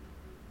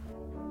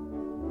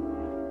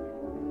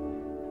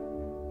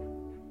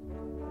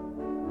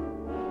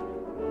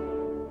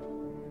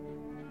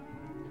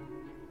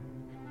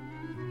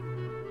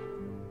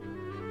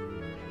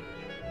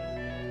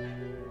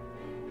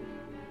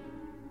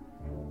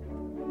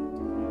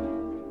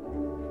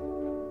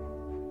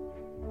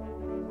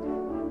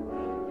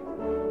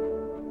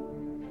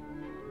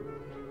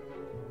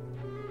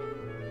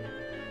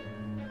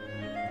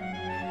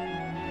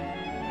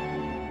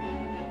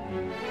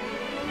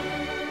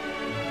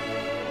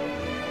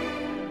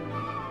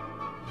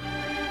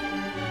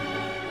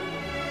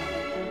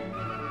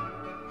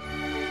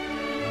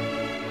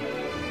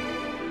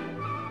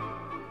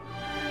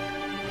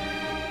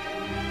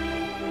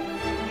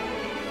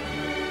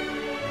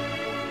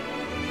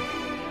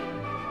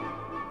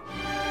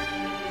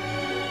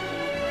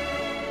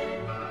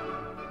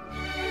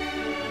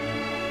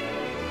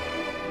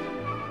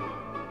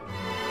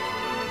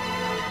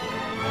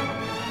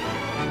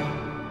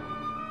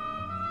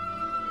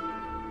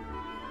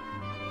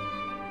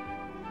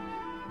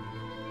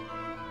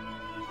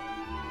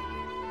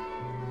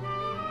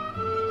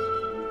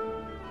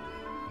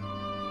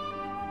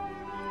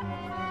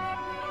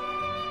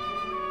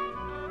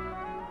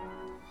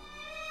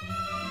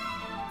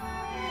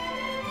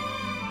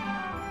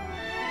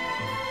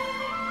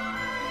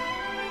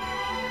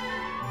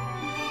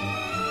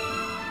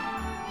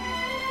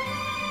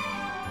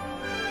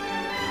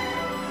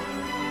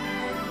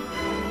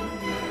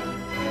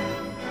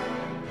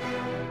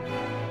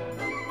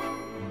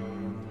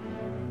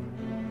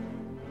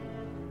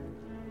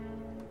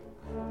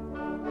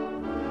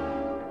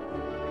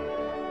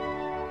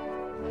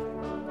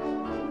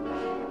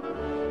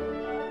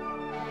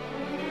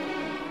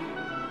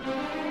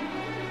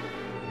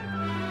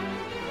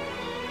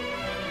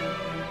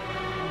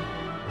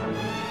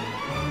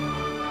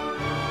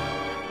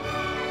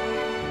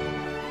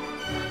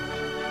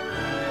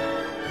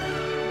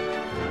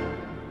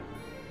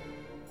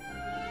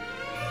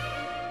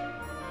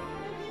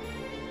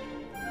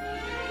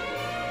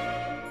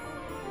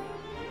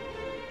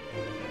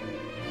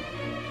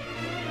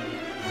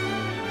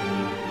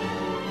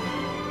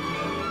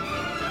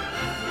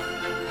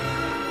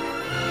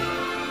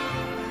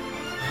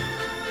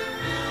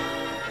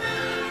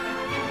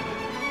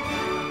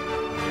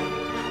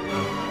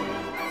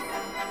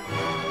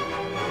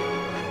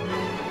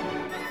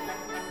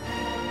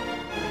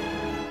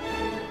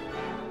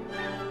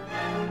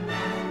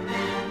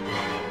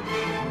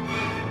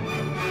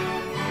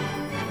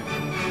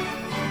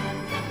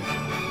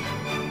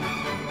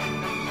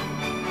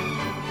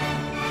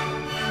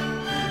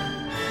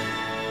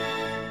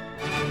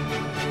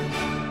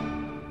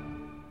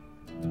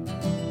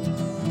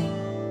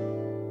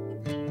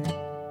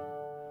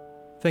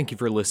 Thank you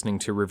for listening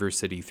to River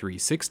City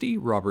 360.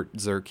 Robert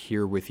Zirk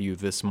here with you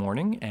this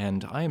morning,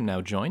 and I am now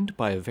joined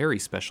by a very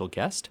special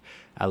guest,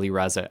 Ali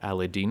Raza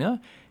Aladina.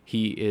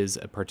 He is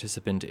a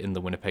participant in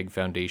the Winnipeg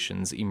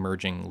Foundation's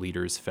Emerging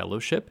Leaders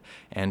Fellowship,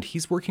 and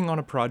he's working on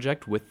a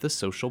project with the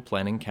Social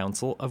Planning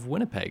Council of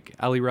Winnipeg.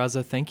 Ali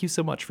Raza, thank you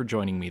so much for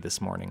joining me this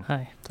morning.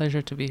 Hi,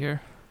 pleasure to be here.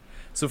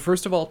 So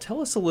first of all, tell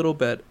us a little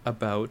bit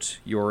about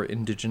your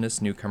Indigenous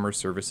Newcomer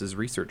Services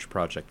research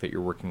project that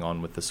you're working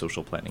on with the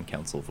Social Planning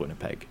Council of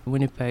Winnipeg.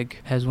 Winnipeg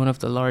has one of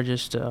the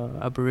largest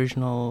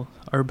Aboriginal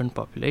urban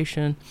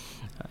population,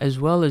 as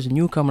well as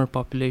newcomer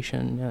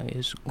population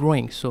is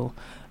growing. So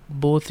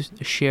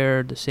both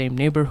share the same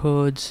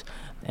neighborhoods,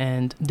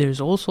 and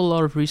there's also a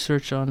lot of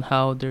research on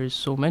how there's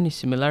so many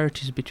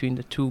similarities between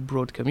the two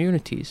broad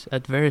communities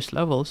at various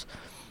levels.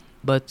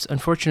 But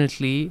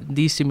unfortunately,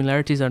 these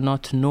similarities are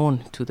not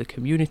known to the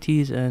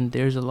communities, and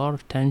there's a lot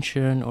of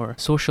tension or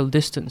social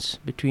distance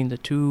between the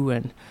two.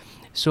 And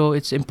so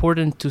it's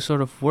important to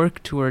sort of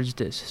work towards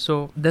this.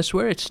 So that's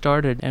where it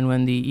started. And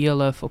when the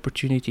ELF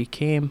opportunity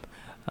came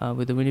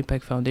with the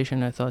Winnipeg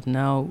Foundation, I thought,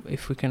 now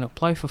if we can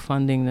apply for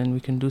funding, then we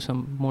can do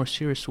some more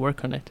serious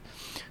work on it.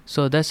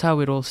 So that's how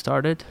it all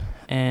started.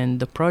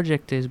 And the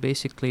project is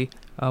basically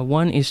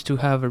one is to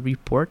have a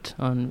report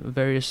on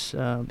various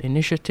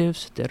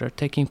initiatives that are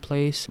taking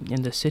place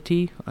in the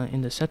city,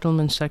 in the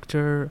settlement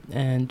sector,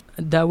 and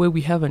that way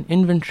we have an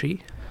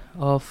inventory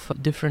of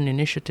different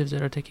initiatives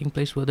that are taking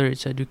place, whether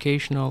it's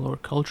educational or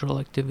cultural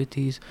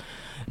activities.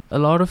 A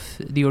lot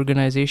of the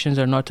organizations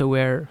are not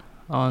aware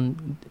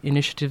on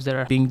initiatives that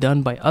are being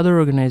done by other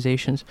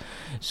organizations.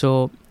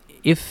 So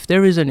if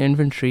there is an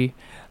inventory,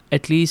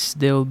 at least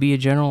there will be a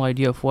general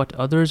idea of what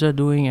others are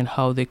doing and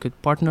how they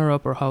could partner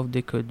up or how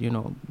they could,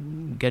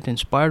 get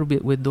inspired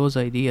with those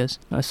ideas.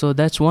 So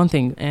that's one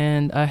thing.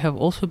 And I have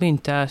also been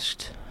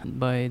tasked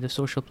by the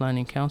Social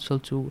Planning Council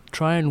to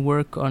try and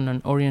work on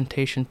an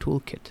orientation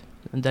toolkit.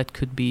 And that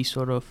could be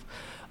sort of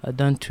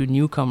done to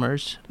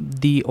newcomers.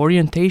 The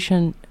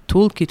orientation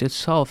toolkit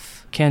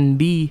itself can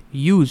be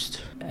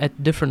used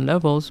at different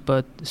levels,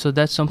 but so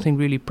that's something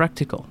really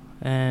practical.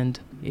 And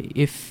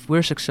if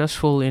we're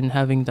successful in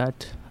having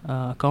that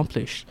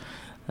accomplished,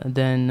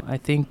 then I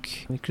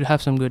think we could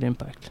have some good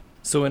impact.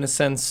 So in a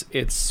sense,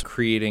 it's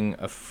creating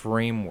a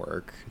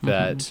framework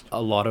that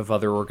a lot of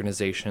other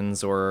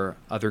organizations or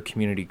other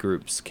community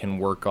groups can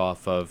work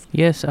off of.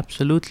 Yes,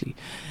 absolutely.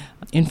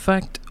 In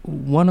fact,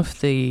 one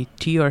of the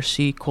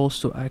TRC calls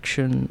to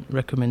action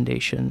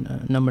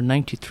recommendation, number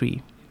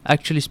 93,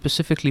 actually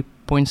specifically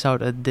points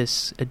out at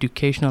this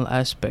educational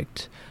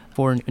aspect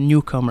for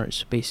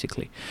newcomers,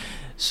 basically.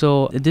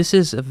 So this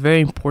is a very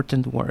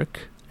important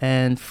work.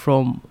 And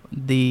from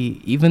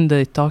even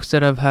the talks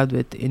that I've had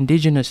with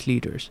Indigenous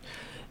leaders,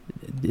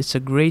 it's a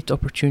great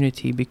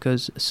opportunity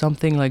because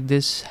something like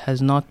this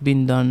has not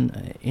been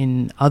done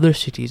in other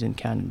cities in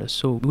Canada.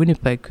 So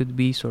Winnipeg could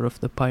be sort of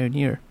the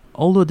pioneer.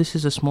 Although this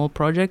is a small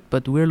project,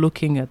 but we're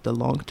looking at the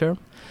long term.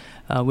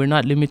 We're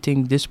not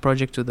limiting this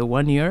project to the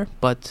 1 year,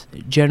 but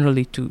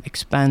generally to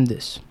expand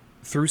this.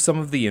 Through some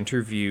of the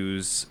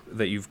interviews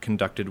that you've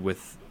conducted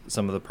with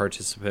some of the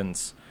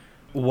participants,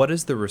 what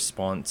has the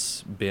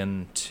response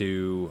been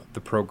to the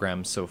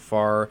program so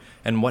far,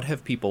 and what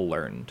have people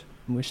learned?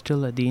 We're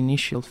still at the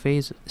initial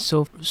phase.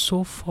 So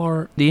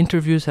far, the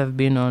interviews have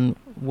been on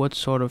what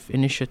sort of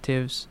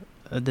initiatives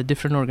the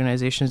different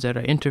organizations that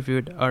are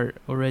interviewed are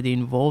already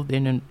involved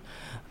in and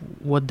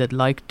what they'd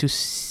like to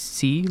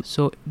see.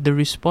 So the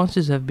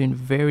responses have been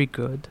very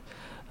good.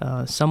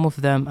 Some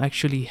of them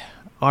actually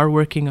are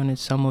working on it,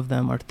 some of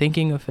them are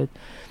thinking of it,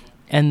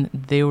 and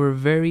they were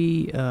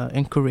very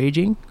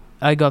encouraging.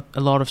 I got a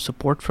lot of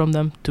support from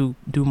them to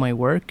do my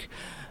work.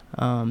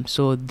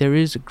 So there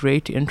is a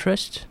great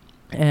interest,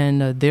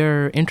 and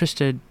they're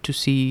interested to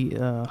see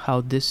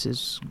how this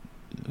is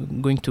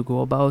going to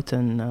go about,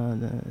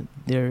 and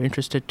they're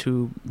interested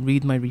to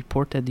read my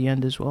report at the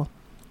end as well.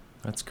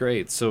 That's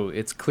great. So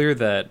it's clear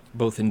that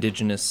both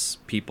Indigenous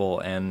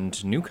people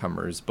and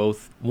newcomers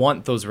both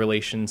want those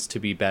relations to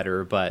be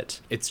better,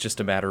 but it's just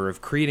a matter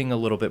of creating a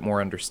little bit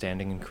more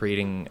understanding and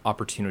creating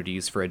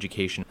opportunities for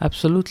education.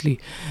 Absolutely.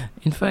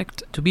 In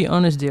fact, to be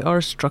honest, there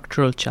are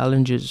structural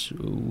challenges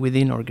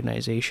within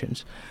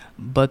organizations,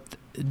 but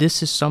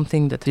this is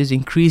something that is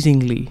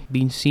increasingly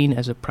being seen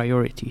as a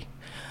priority.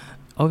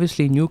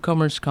 Obviously,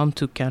 newcomers come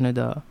to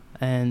Canada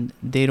and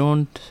the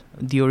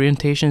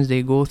orientations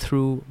they go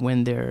through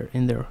when they're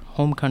in their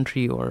home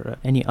country or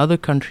any other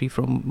country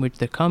from which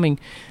they're coming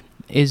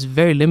is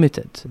very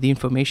limited. The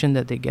information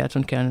that they get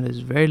on Canada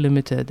is very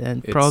limited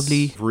and it's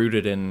probably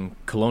rooted in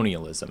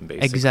colonialism,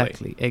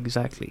 basically.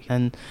 Exactly.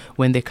 And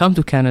when they come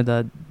to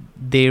Canada,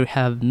 they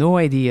have no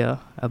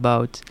idea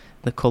about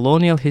the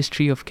colonial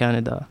history of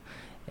Canada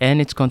and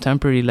its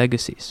contemporary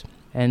legacies.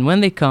 And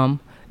when they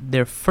come,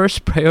 their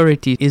first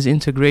priority is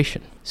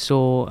integration.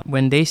 So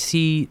when they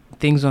see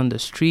things on the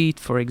street,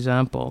 for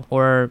example,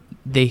 or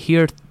they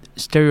hear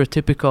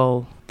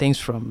stereotypical things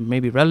from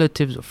maybe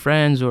relatives or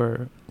friends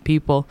or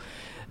people,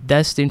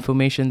 that's the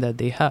information that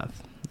they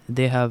have.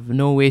 they have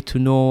no way to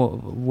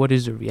know what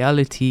is the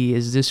reality.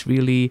 Is this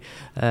really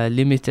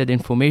limited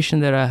information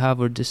that I have,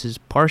 or this is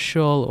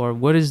partial, or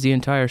what is the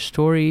entire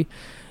story?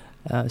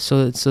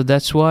 So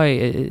that's why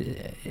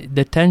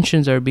the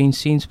tensions are being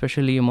seen,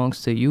 especially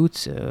amongst the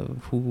youths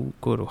who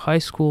go to high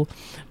school,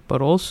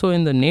 but also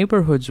in the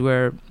neighborhoods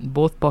where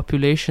both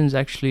populations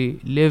actually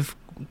live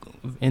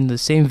in the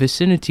same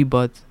vicinity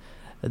but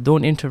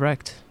don't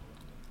interact.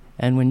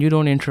 And when you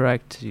don't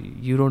interact,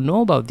 you don't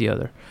know about the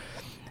other.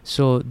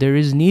 So there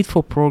is need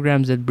for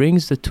programs that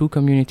brings the two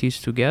communities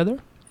together,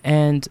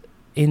 and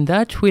in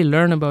that we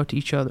learn about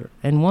each other.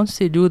 And once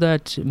they do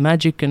that,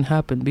 magic can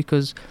happen,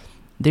 because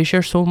they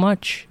share so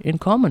much in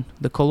common.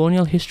 The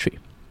colonial history,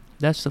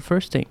 that's the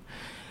first thing.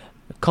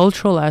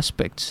 Cultural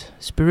aspects,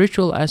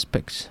 spiritual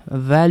aspects,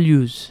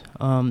 values,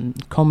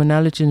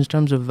 commonalities in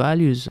terms of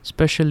values,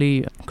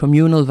 especially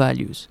communal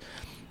values,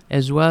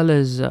 as well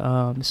as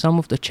some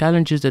of the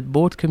challenges that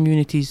both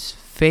communities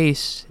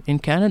face in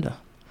Canada,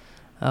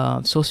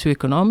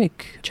 socioeconomic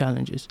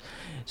challenges.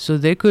 So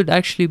they could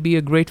actually be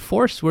a great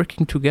force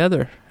working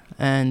together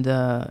and,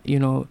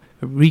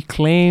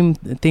 reclaim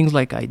things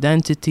like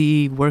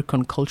identity, work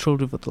on cultural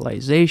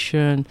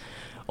revitalization.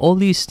 All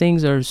these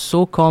things are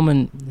so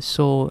common,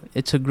 so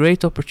it's a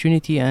great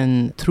opportunity.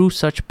 And through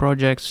such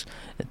projects,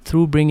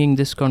 through bringing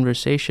this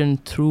conversation,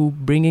 through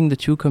bringing the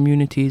two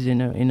communities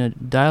in a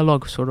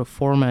dialogue sort of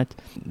format,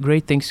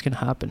 great things can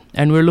happen.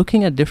 And we're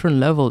looking at different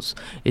levels.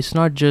 It's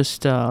not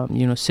just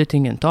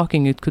sitting and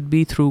talking. It could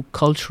be through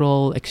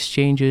cultural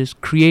exchanges,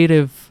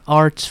 creative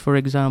arts, for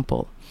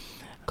example,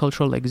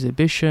 cultural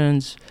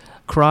exhibitions,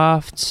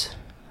 crafts,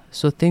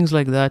 so things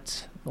like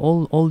that.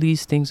 All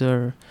these things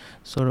are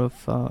sort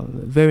of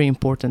very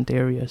important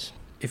areas.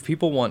 If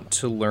people want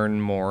to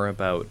learn more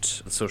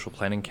about the Social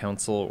Planning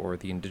Council or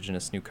the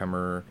Indigenous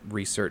Newcomer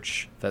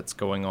research that's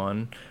going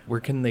on, where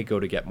can they go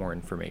to get more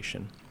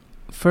information?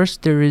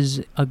 First, there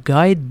is a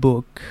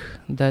guidebook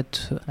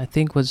that I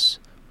think was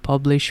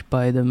published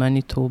by the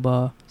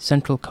Manitoba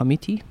Central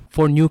Committee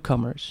for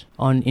newcomers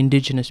on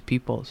Indigenous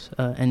peoples,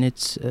 and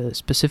it's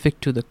specific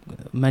to the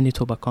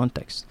Manitoba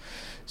context.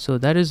 So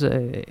that is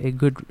a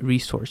good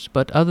resource.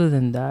 But other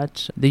than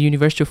that, the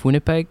University of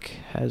Winnipeg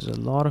has a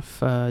lot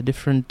of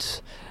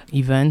different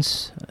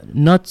events,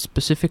 not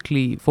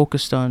specifically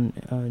focused on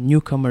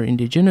newcomer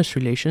Indigenous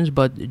relations,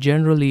 but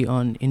generally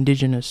on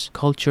Indigenous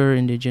culture,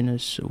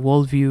 Indigenous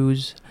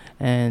worldviews,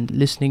 and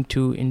listening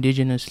to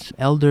Indigenous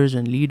elders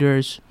and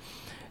leaders.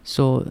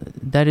 So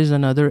that is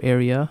another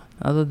area.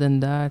 Other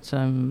than that,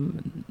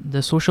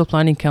 the Social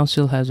Planning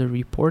Council has a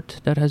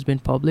report that has been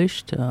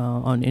published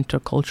on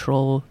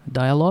intercultural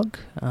dialogue,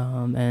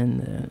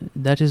 and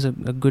that is a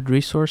good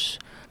resource.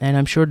 And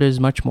I'm sure there's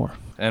much more.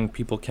 And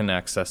people can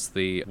access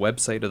the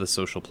website of the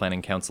Social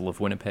Planning Council of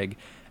Winnipeg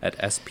at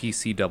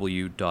spcw.mb.ca.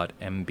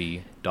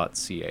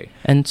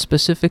 And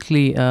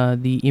specifically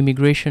the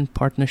Immigration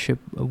Partnership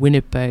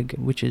Winnipeg,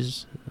 which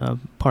is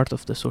part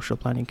of the Social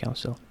Planning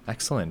Council.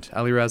 Excellent.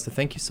 Ali Razda,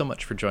 thank you so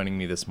much for joining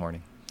me this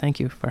morning. Thank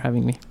you for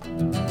having me.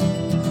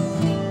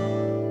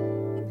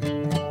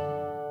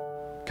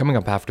 Coming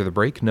up after the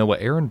break, Noah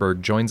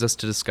Ehrenberg joins us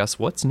to discuss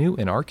what's new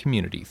in our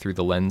community through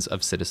the lens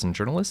of citizen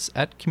journalists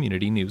at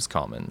Community News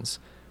Commons.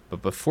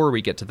 But before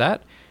we get to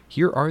that,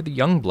 here are the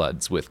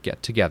Youngbloods with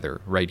Get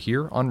Together, right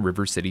here on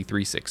River City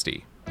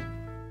 360.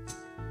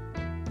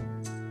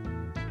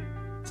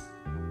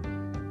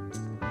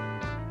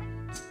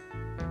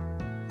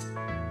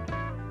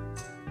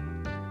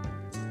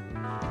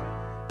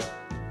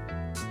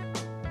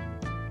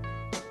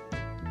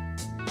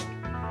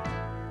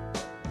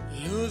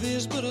 Love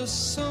is but a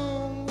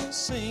song we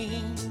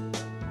sing,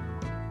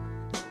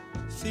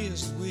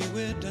 feels the way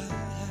we die.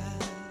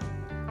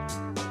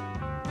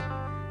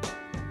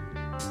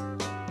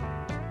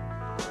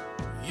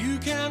 You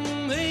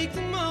can make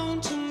the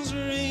mountains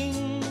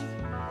ring,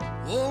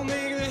 or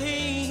make the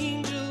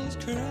angels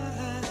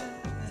cry.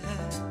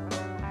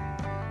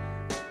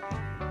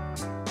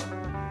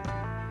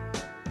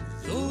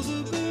 Though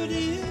the bird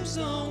is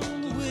on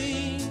the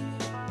wing,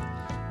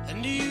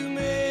 and you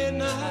may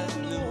not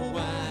know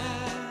why.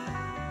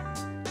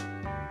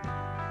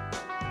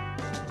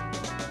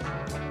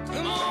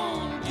 Come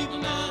on, people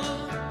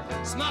now,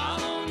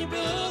 smile on your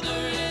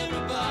brother,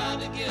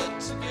 everybody get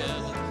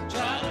together,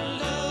 try to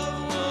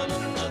love one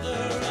another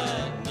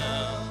right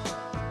now.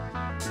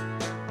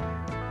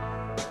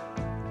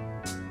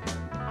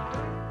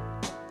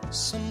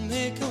 Some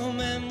may come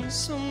and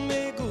some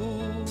may go,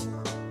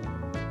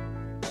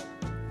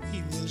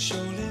 we will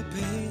surely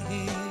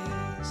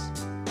pass.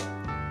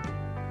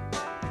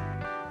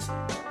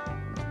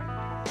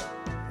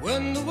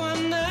 When the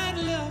one that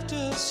left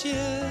us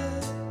here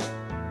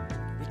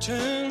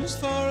returns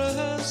for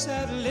us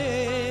at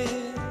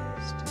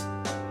last,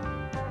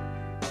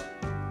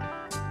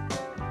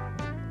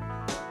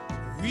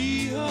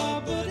 we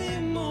are but a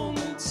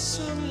moment's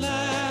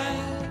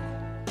sunlight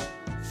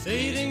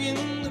fading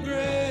in the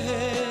grass.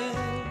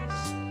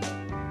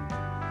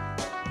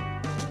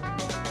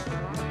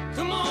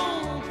 Come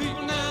on,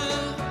 people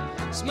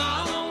now,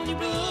 smile on your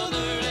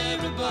brother,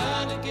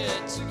 everybody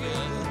get together.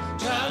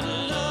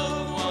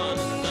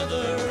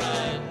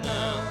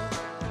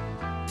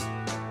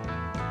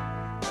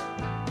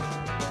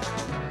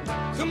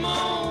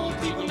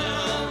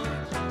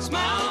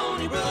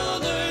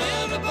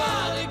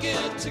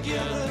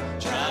 together,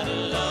 try to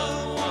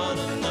love one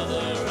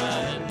another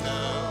right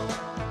now.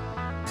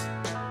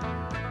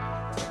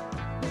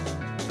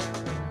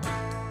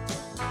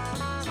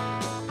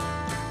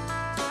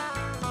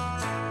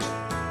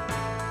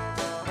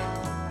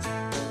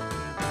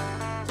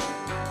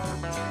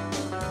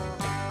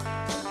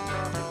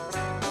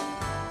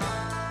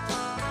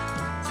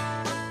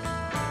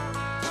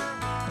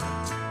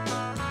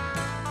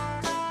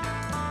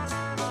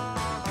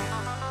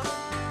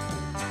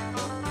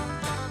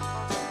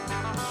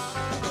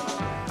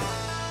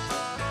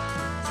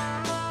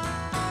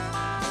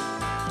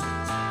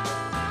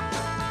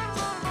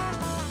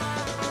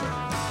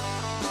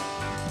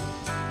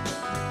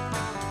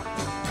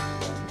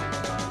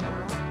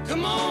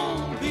 Come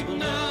on, people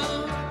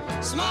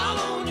now, smile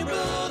on your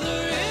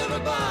brother,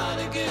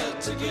 everybody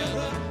get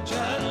together,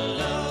 try to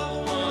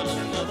love one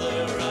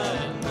another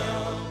right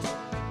now.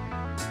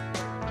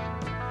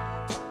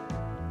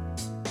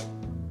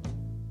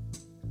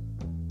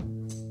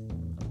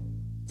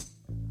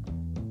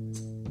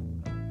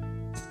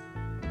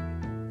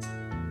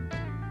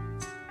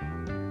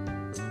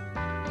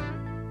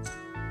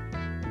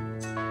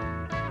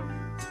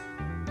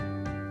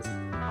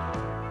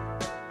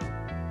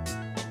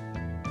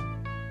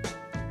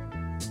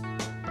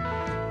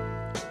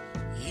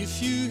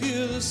 If you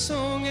hear the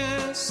song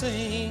I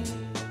sing,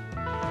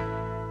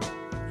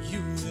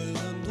 you will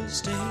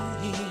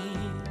understand.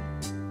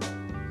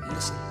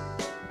 Listen.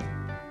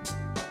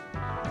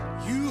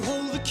 You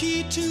hold the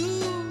key to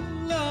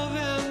love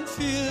and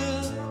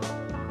fear,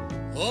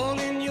 all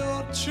in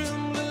your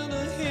trembling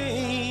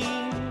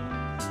hand.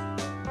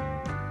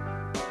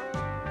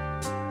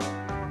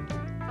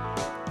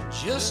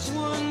 Just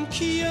one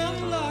key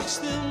unlocks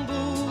them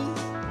both.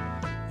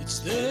 It's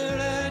there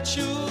at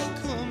your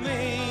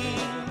command.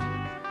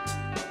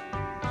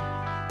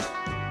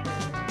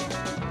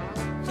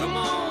 Come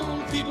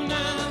on, people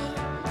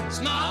now,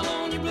 smile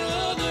on your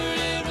brother,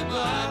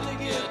 everybody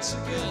get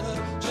together,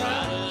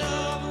 try to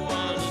love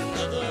one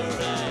another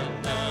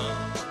right now.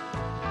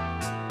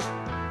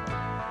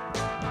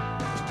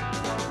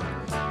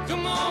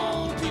 Come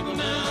on, people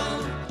now,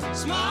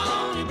 smile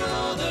on your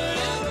brother,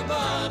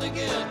 everybody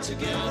get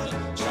together,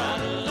 try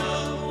to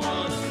love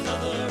one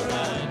another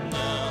right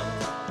now.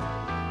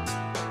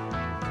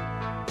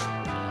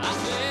 I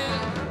said,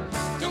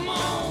 come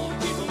on,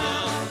 people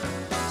now,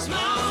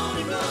 smile on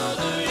your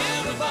brother,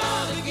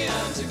 everybody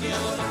get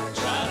together,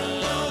 try to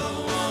love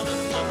one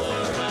another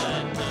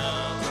right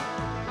now.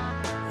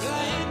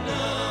 Right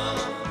now,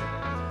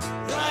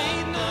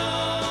 right now.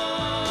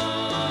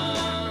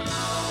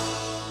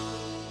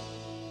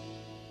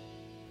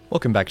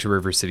 Welcome back to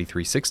River City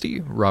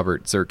 360.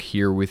 Robert Zirk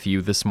here with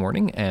you this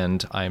morning,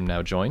 and I'm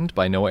now joined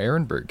by Noah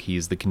Ehrenberg. He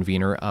is the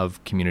convener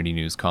of Community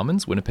News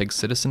Commons, Winnipeg's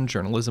citizen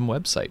journalism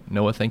website.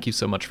 Noah, thank you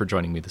so much for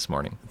joining me this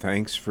morning.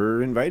 Thanks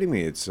for inviting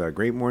me. It's a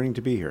great morning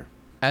to be here.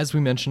 As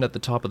we mentioned at the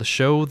top of the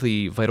show,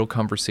 the vital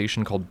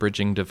conversation called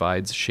Bridging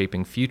Divides,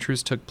 Shaping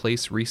Futures took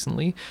place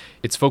recently.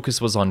 Its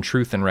focus was on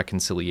truth and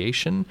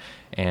reconciliation,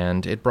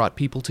 and it brought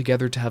people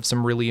together to have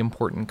some really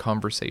important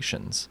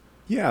conversations.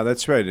 Yeah,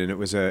 that's right, and it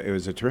was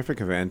a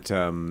terrific event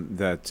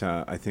that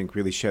I think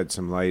really shed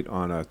some light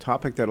on a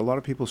topic that a lot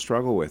of people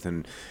struggle with.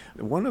 And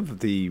one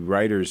of the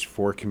writers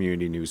for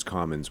Community News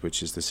Commons,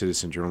 which is the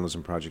citizen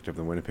journalism project of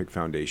the Winnipeg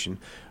Foundation,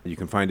 you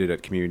can find it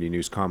at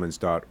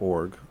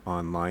communitynewscommons.org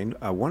online.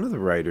 One of the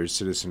writers,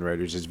 citizen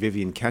writers, is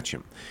Vivian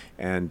Ketchum,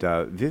 and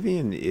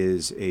Vivian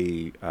is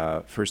a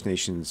First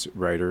Nations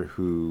writer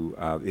who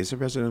is a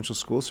residential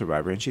school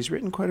survivor, and she's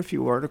written quite a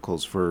few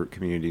articles for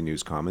Community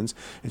News Commons,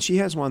 and she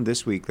has one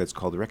this week that's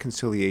called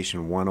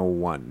Reconciliation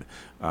 101.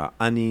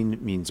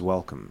 Anin means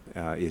welcome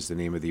is the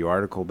name of the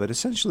article. But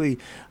essentially,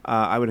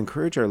 I would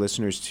encourage our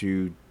listeners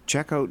to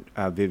check out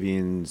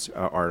Vivian's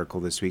article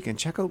this week and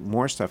check out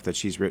more stuff that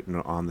she's written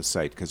on the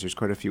site, because there's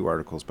quite a few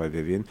articles by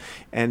Vivian.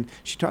 And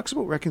she talks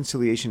about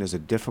reconciliation as a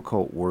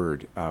difficult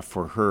word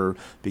for her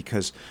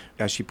because,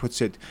 as she puts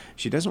it,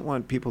 she doesn't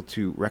want people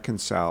to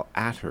reconcile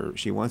at her.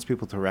 She wants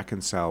people to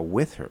reconcile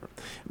with her.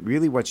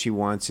 Really what she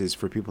wants is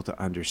for people to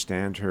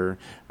understand her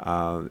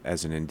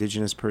as an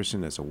Indigenous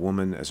person, as a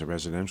woman, as a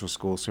residential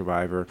school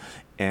survivor.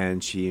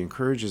 And she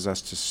encourages us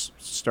to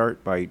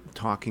start by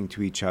talking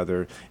to each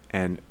other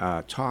and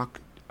talk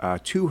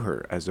to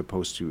her as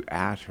opposed to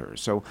at her.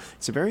 So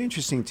it's a very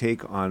interesting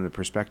take on the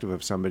perspective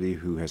of somebody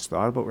who has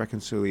thought about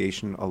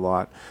reconciliation a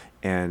lot.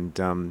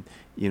 And,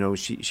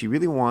 she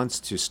really wants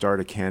to start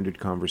a candid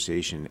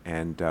conversation.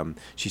 And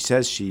she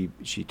says she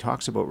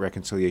talks about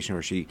reconciliation,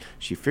 or she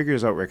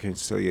figures out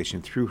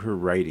reconciliation through her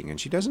writing. And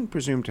she doesn't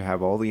presume to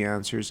have all the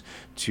answers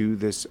to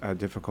this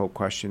difficult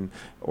question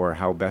or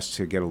how best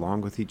to get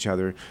along with each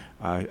other.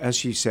 As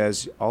she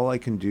says, all I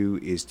can do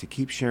is to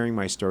keep sharing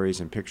my stories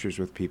and pictures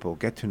with people,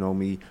 get to know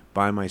me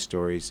by my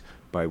stories,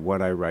 by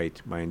what I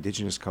write, my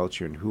Indigenous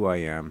culture and who I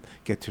am,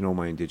 get to know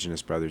my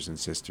Indigenous brothers and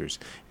sisters.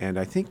 And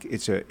I think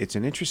it's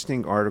an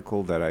interesting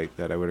article that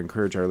I would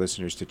encourage our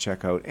listeners to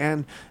check out.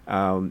 And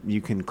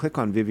you can click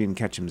on Vivian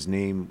Ketchum's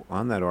name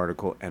on that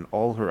article, and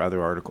all her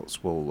other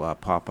articles will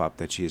pop up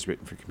that she has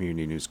written for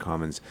Community News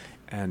Commons.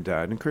 And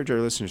I'd encourage our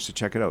listeners to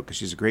check it out because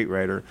she's a great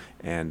writer,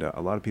 and a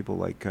lot of people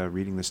like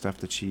reading the stuff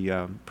that she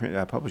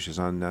publishes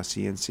on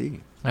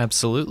CNC.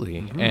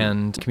 Absolutely.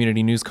 And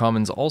Community News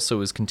Commons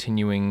also is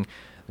continuing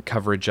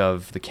coverage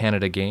of the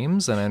Canada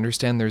Games, and I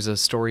understand there's a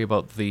story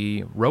about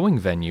the rowing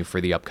venue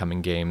for the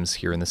upcoming games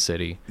here in the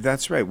city.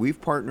 That's right.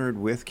 We've partnered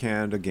with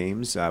Canada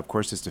Games. Of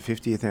course, it's the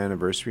 50th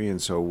anniversary,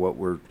 and so what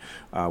we're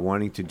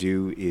wanting to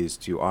do is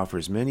to offer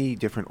as many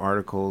different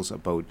articles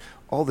about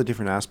all the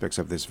different aspects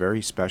of this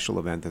very special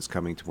event that's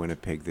coming to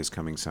Winnipeg this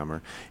coming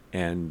summer.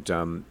 And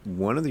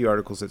one of the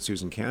articles that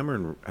Susan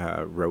Cameron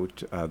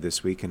wrote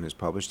this week and is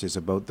published is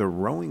about the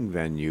rowing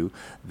venue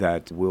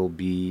that will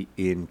be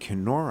in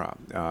Kenora.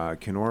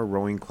 Kenora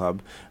Rowing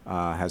Club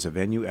has a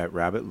venue at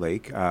Rabbit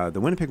Lake. The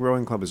Winnipeg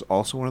Rowing Club is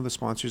also one of the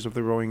sponsors of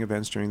the rowing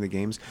events during the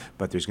games,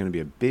 but there's going to be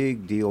a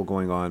big deal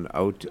going on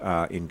out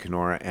in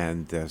Kenora,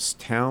 and this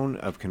town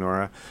of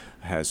Kenora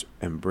has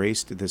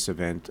embraced this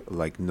event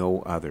like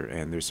no other.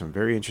 And there's some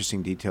very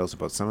interesting details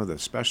about some of the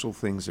special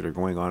things that are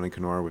going on in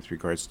Kenora with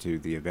regards to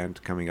the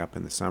event coming up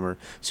in the summer.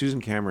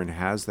 Susan Cameron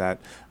has that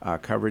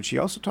coverage. She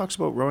also talks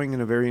about rowing in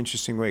a very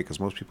interesting way, because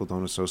most people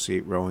don't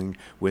associate rowing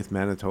with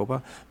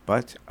Manitoba.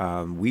 But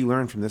we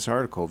learned from this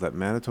article that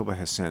Manitoba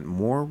has sent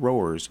more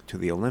rowers to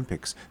the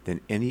Olympics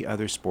than any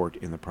other sport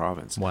in the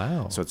province.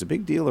 Wow. So it's a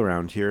big deal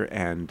around here,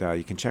 and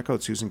you can check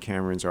out Susan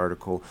Cameron's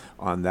article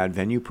on that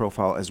venue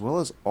profile, as well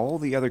as all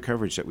the other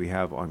coverage that we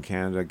have on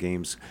Canada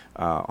Games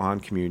on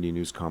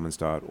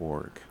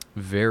communitynewscommons.org.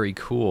 Very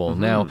cool.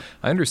 Now,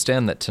 I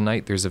understand that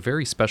tonight there's a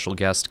very special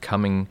guest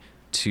coming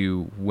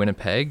to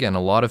Winnipeg, and a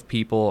lot of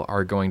people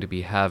are going to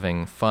be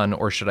having fun,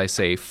 or should I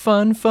say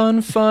fun.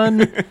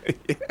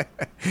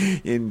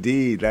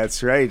 Indeed,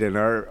 that's right. And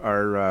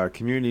our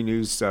community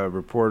news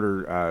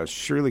reporter,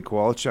 Shirley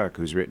Kowalchuk,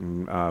 who's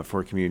written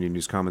for Community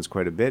News Commons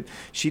quite a bit,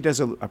 she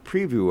does a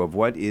preview of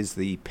what is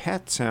the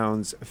Pet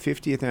Sounds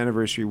 50th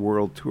Anniversary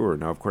World Tour.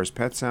 Now, of course,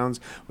 Pet Sounds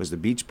was the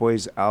Beach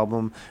Boys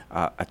album,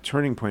 a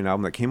turning point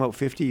album that came out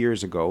 50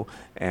 years ago,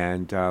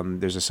 and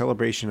there's a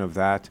celebration of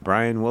that.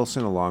 Brian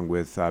Wilson, along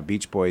with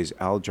Beach Boys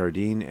Al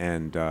Jardine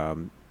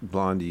and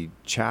Blondie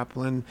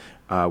Chaplin,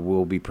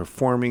 will be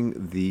performing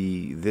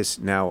this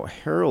now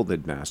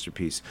heralded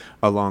masterpiece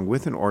along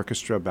with an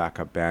orchestra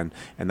backup band,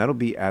 and that'll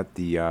be at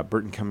the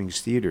Burton Cummings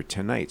Theatre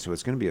tonight. So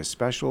it's going to be a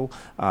special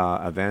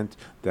event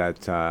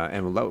that,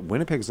 and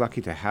Winnipeg's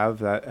lucky to have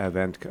that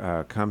event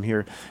come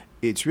here.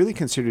 It's really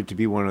considered to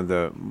be one of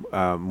the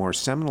more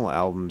seminal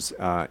albums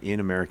in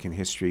American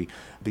history,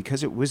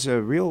 because it was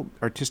a real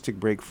artistic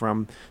break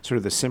from sort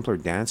of the simpler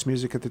dance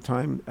music at the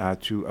time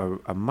to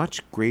a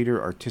much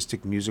greater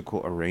artistic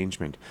musical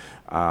arrangement.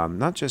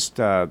 Not just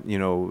a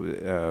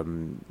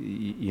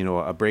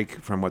break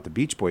from what the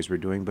Beach Boys were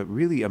doing, but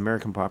really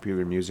American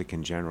popular music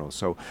in general.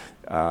 So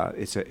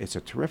it's a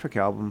terrific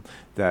album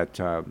that,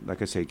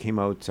 like I say, came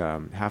out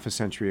half a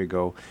century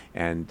ago,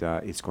 and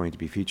it's going to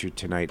be featured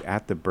tonight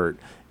at the Burt.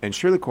 And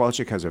Shirley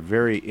Kowalchuk has a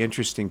very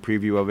interesting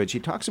preview of it.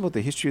 She talks about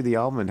the history of the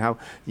album and how,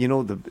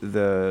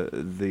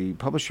 the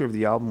publisher of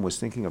the album was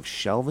thinking of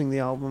shelving the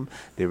album.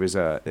 There was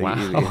I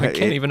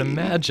can't even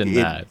imagine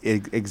that.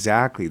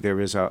 Exactly. There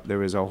was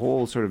a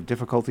whole sort of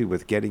difficulty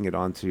with getting it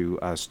onto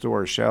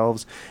store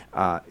shelves.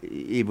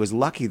 It was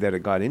lucky that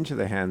it got into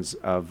the hands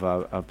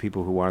of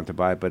people who wanted to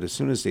buy it, but as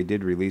soon as they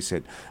did release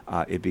it,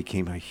 it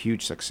became a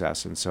huge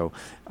success. And so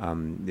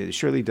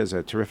Shirley does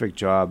a terrific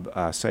job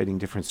citing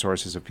different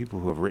sources of people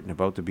who have written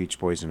about the Beach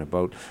Boys and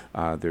about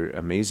their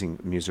amazing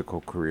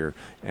musical career.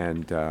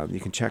 And you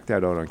can check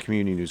that out on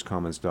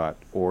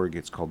communitynewscommons.org.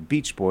 It's called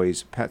Beach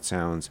Boys Pet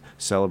Sounds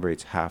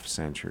Celebrates Half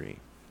Century.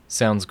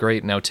 Sounds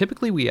great. Now,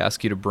 typically we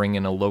ask you to bring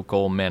in a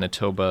local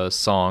Manitoba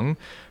song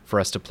for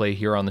us to play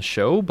here on the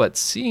show, but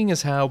seeing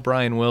as how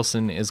Brian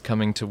Wilson is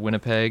coming to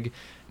Winnipeg,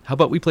 how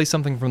about we play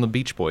something from the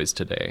Beach Boys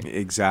today?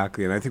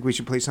 Exactly, and I think we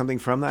should play something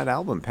from that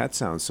album, Pet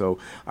Sounds. So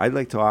I'd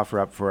like to offer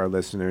up for our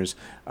listeners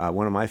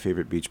one of my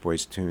favorite Beach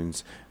Boys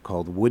tunes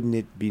called Wouldn't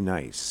It Be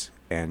Nice?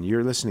 And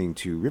you're listening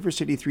to River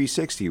City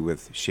 360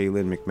 with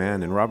Shaylin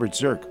McMahon and Robert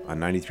Zirk on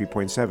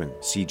 93.7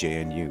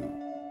 CJNU.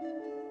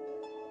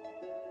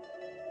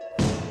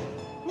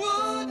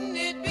 Wouldn't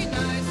it be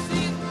nice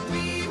if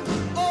we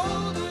were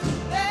older,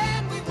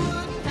 then we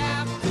wouldn't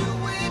have to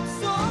wait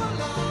so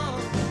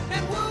long?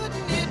 And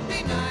wouldn't it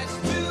be nice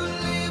to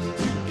live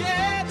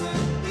together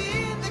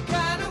in the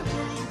kind of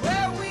world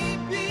where we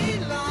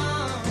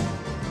belong?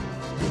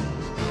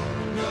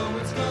 No,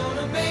 it's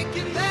gonna make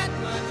it that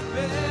much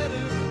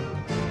better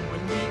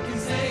when we can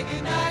say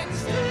goodnight and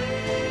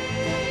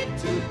stay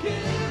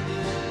together.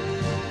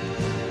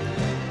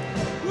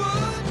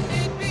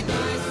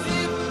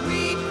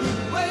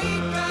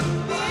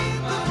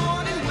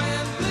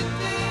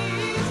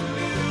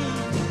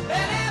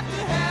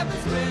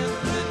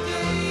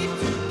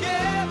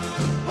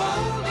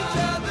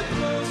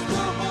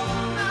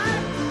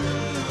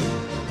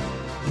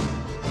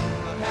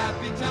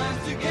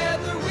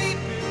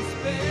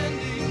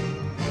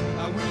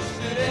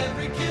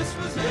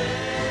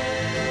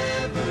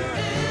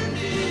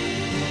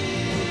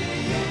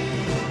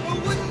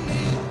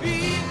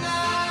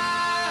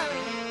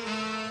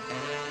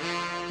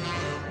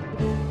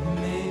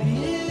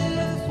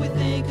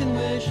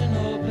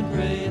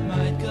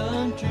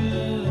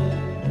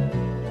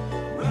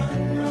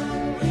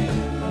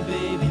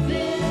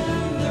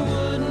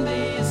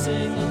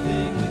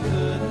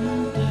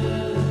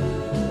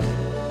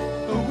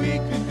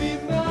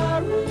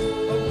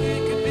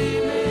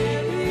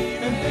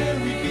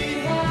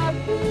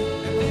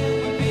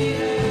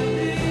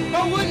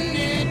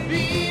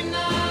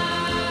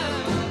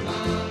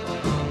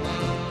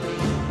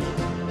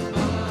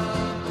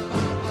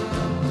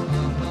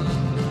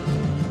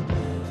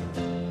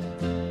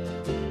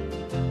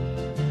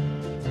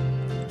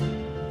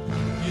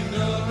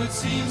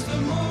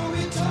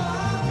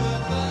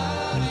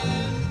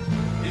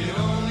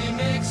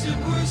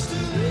 worse to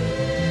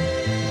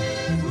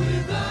live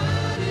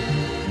without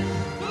it,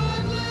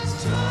 but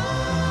let's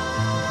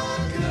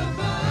talk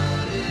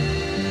about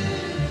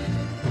it.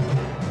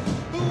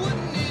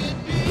 Wouldn't it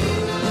be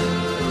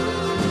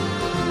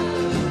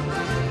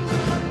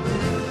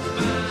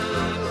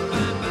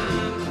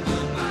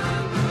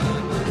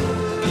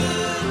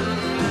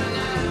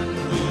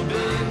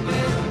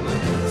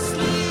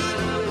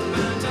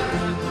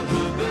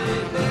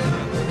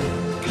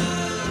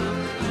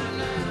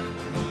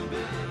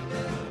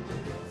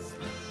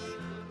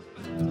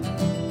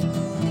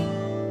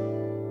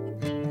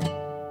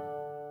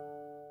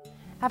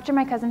After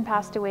my cousin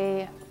passed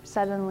away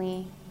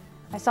suddenly,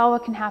 I saw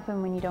what can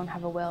happen when you don't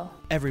have a will.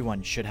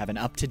 Everyone should have an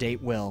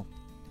up-to-date will.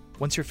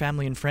 Once your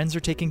family and friends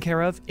are taken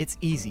care of, it's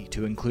easy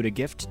to include a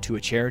gift to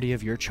a charity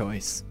of your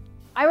choice.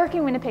 I work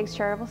in Winnipeg's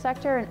charitable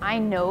sector, and I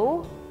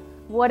know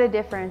what a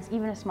difference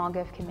even a small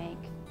gift can make.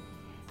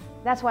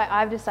 That's why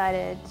I've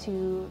decided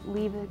to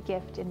leave a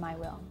gift in my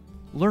will.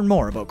 Learn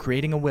more about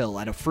creating a will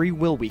at a free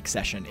Will Week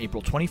session,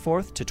 April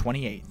 24th to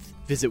 28th.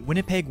 Visit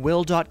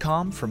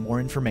winnipegwill.com for more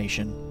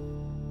information.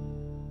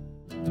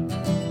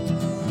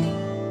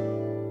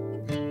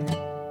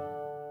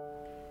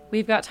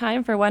 We've got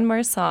time for one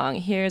more song.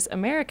 Here's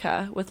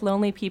America with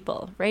Lonely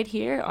People, right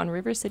here on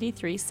River City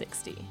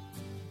 360.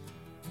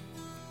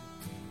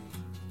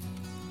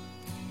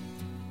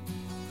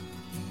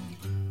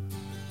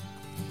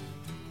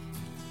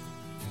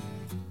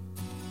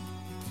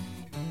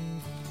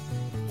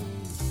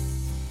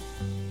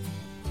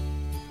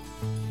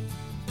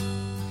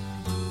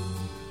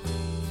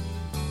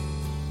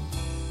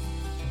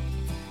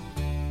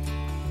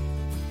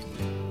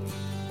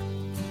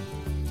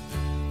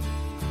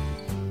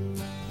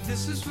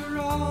 This is for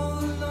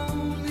all the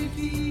lonely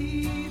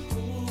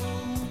people,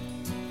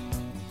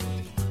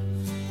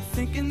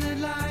 thinking that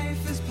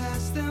life has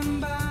passed them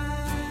by.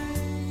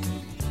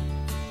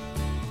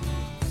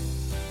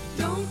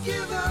 Don't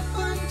give up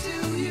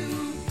until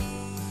you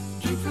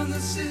drink from the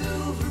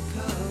silver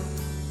cup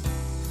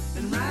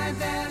and ride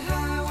that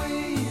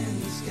highway in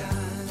the sky.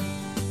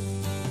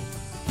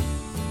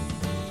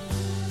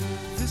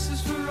 This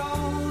is for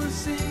all the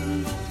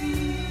single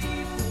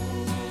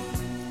people,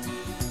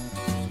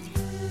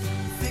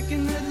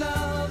 thinking that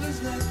love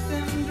has left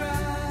them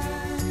dry.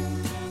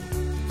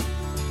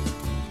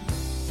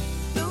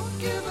 Don't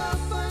give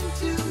up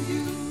until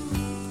you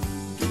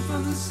drink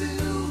from the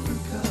silver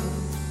cup.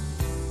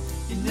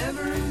 You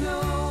never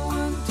know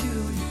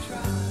until you try.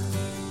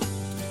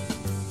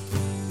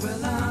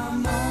 Well,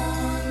 I'm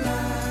on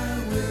my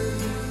way.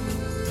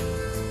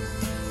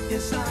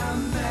 Yes,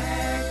 I'm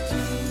back to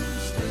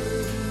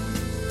stay.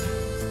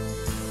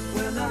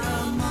 Well,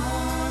 I'm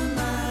on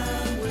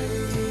my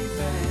way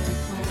back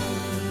home.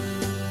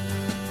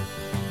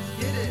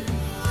 Get it?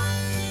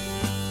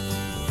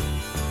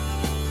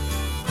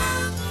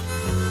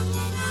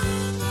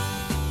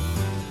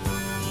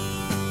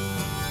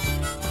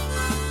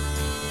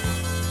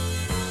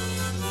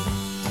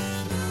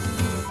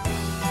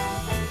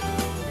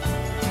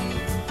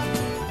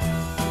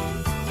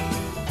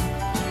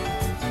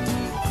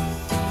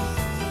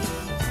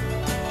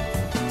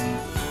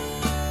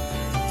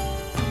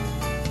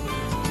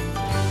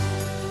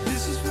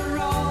 This is for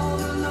all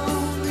the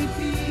lonely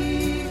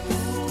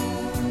people,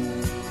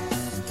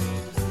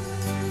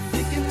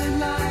 thinking that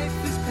life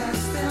has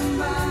passed them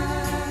by.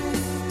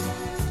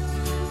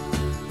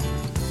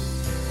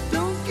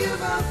 Don't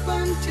give up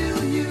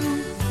until you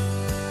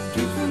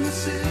drink from the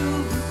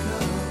silver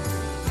cup.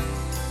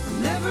 I'll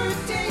never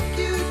take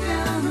you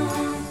down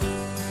or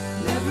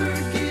never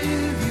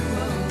give you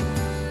up.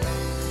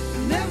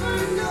 You'll never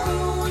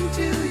know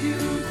until you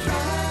try.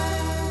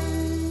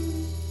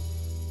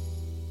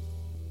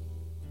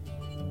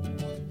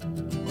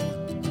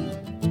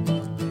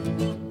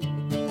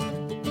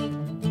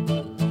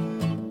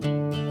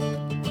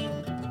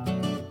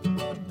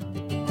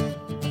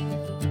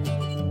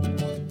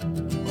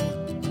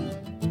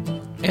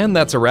 And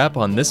that's a wrap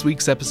on this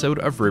week's episode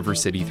of River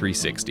City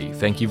 360.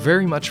 Thank you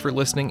very much for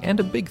listening, and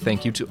a big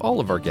thank you to all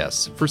of our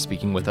guests for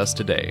speaking with us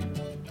today.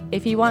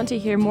 If you want to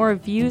hear more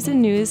views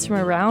and news from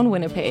around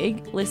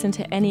Winnipeg, listen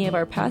to any of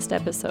our past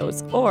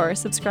episodes, or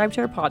subscribe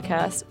to our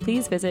podcast,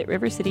 please visit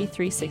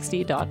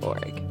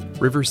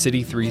rivercity360.org. River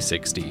City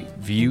 360,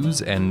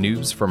 Views and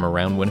News from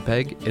Around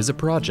Winnipeg, is a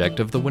project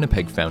of the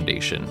Winnipeg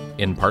Foundation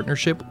in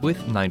partnership with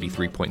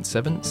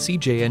 93.7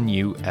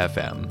 CJNU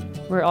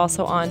FM. We're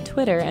also on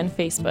Twitter and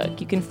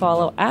Facebook. You can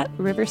follow at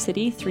River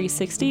City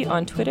 360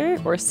 on Twitter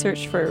or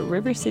search for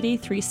River City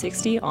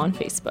 360 on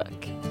Facebook.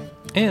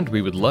 And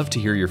we would love to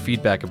hear your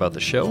feedback about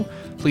the show.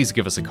 Please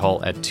give us a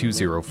call at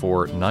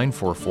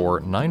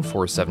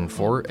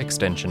 204-944-9474,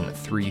 extension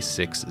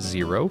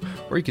 360, or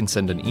you can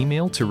send an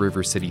email to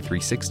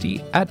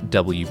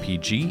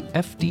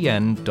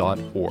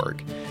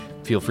rivercity360@wpgfdn.org.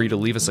 Feel free to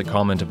leave us a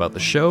comment about the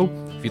show.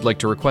 If you'd like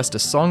to request a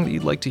song that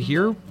you'd like to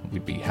hear,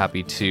 we'd be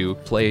happy to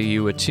play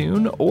you a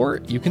tune,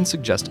 or you can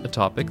suggest a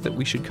topic that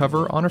we should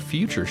cover on a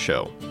future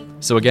show.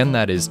 So again,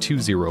 that is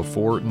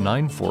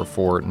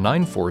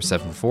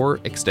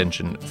 204-944-9474,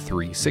 extension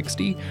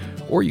 360,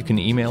 or you can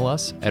email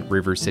us at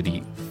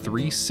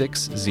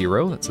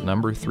rivercity360, that's the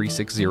number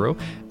 360,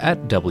 at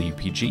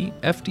wpgfdn.org.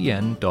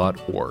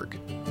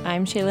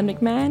 I'm Shaylin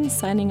McMahon,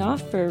 signing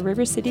off for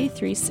River City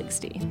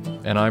 360.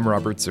 And I'm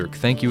Robert Zirk.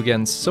 Thank you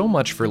again so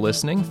much for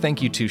listening.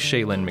 Thank you to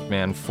Shaylin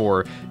McMahon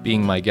for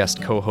being my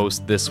guest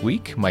co-host this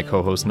week. My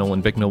co-host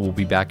Nolan Bicknell will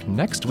be back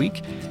next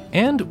week,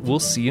 and we'll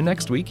see you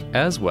next week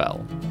as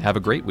well. Have a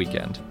great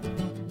weekend.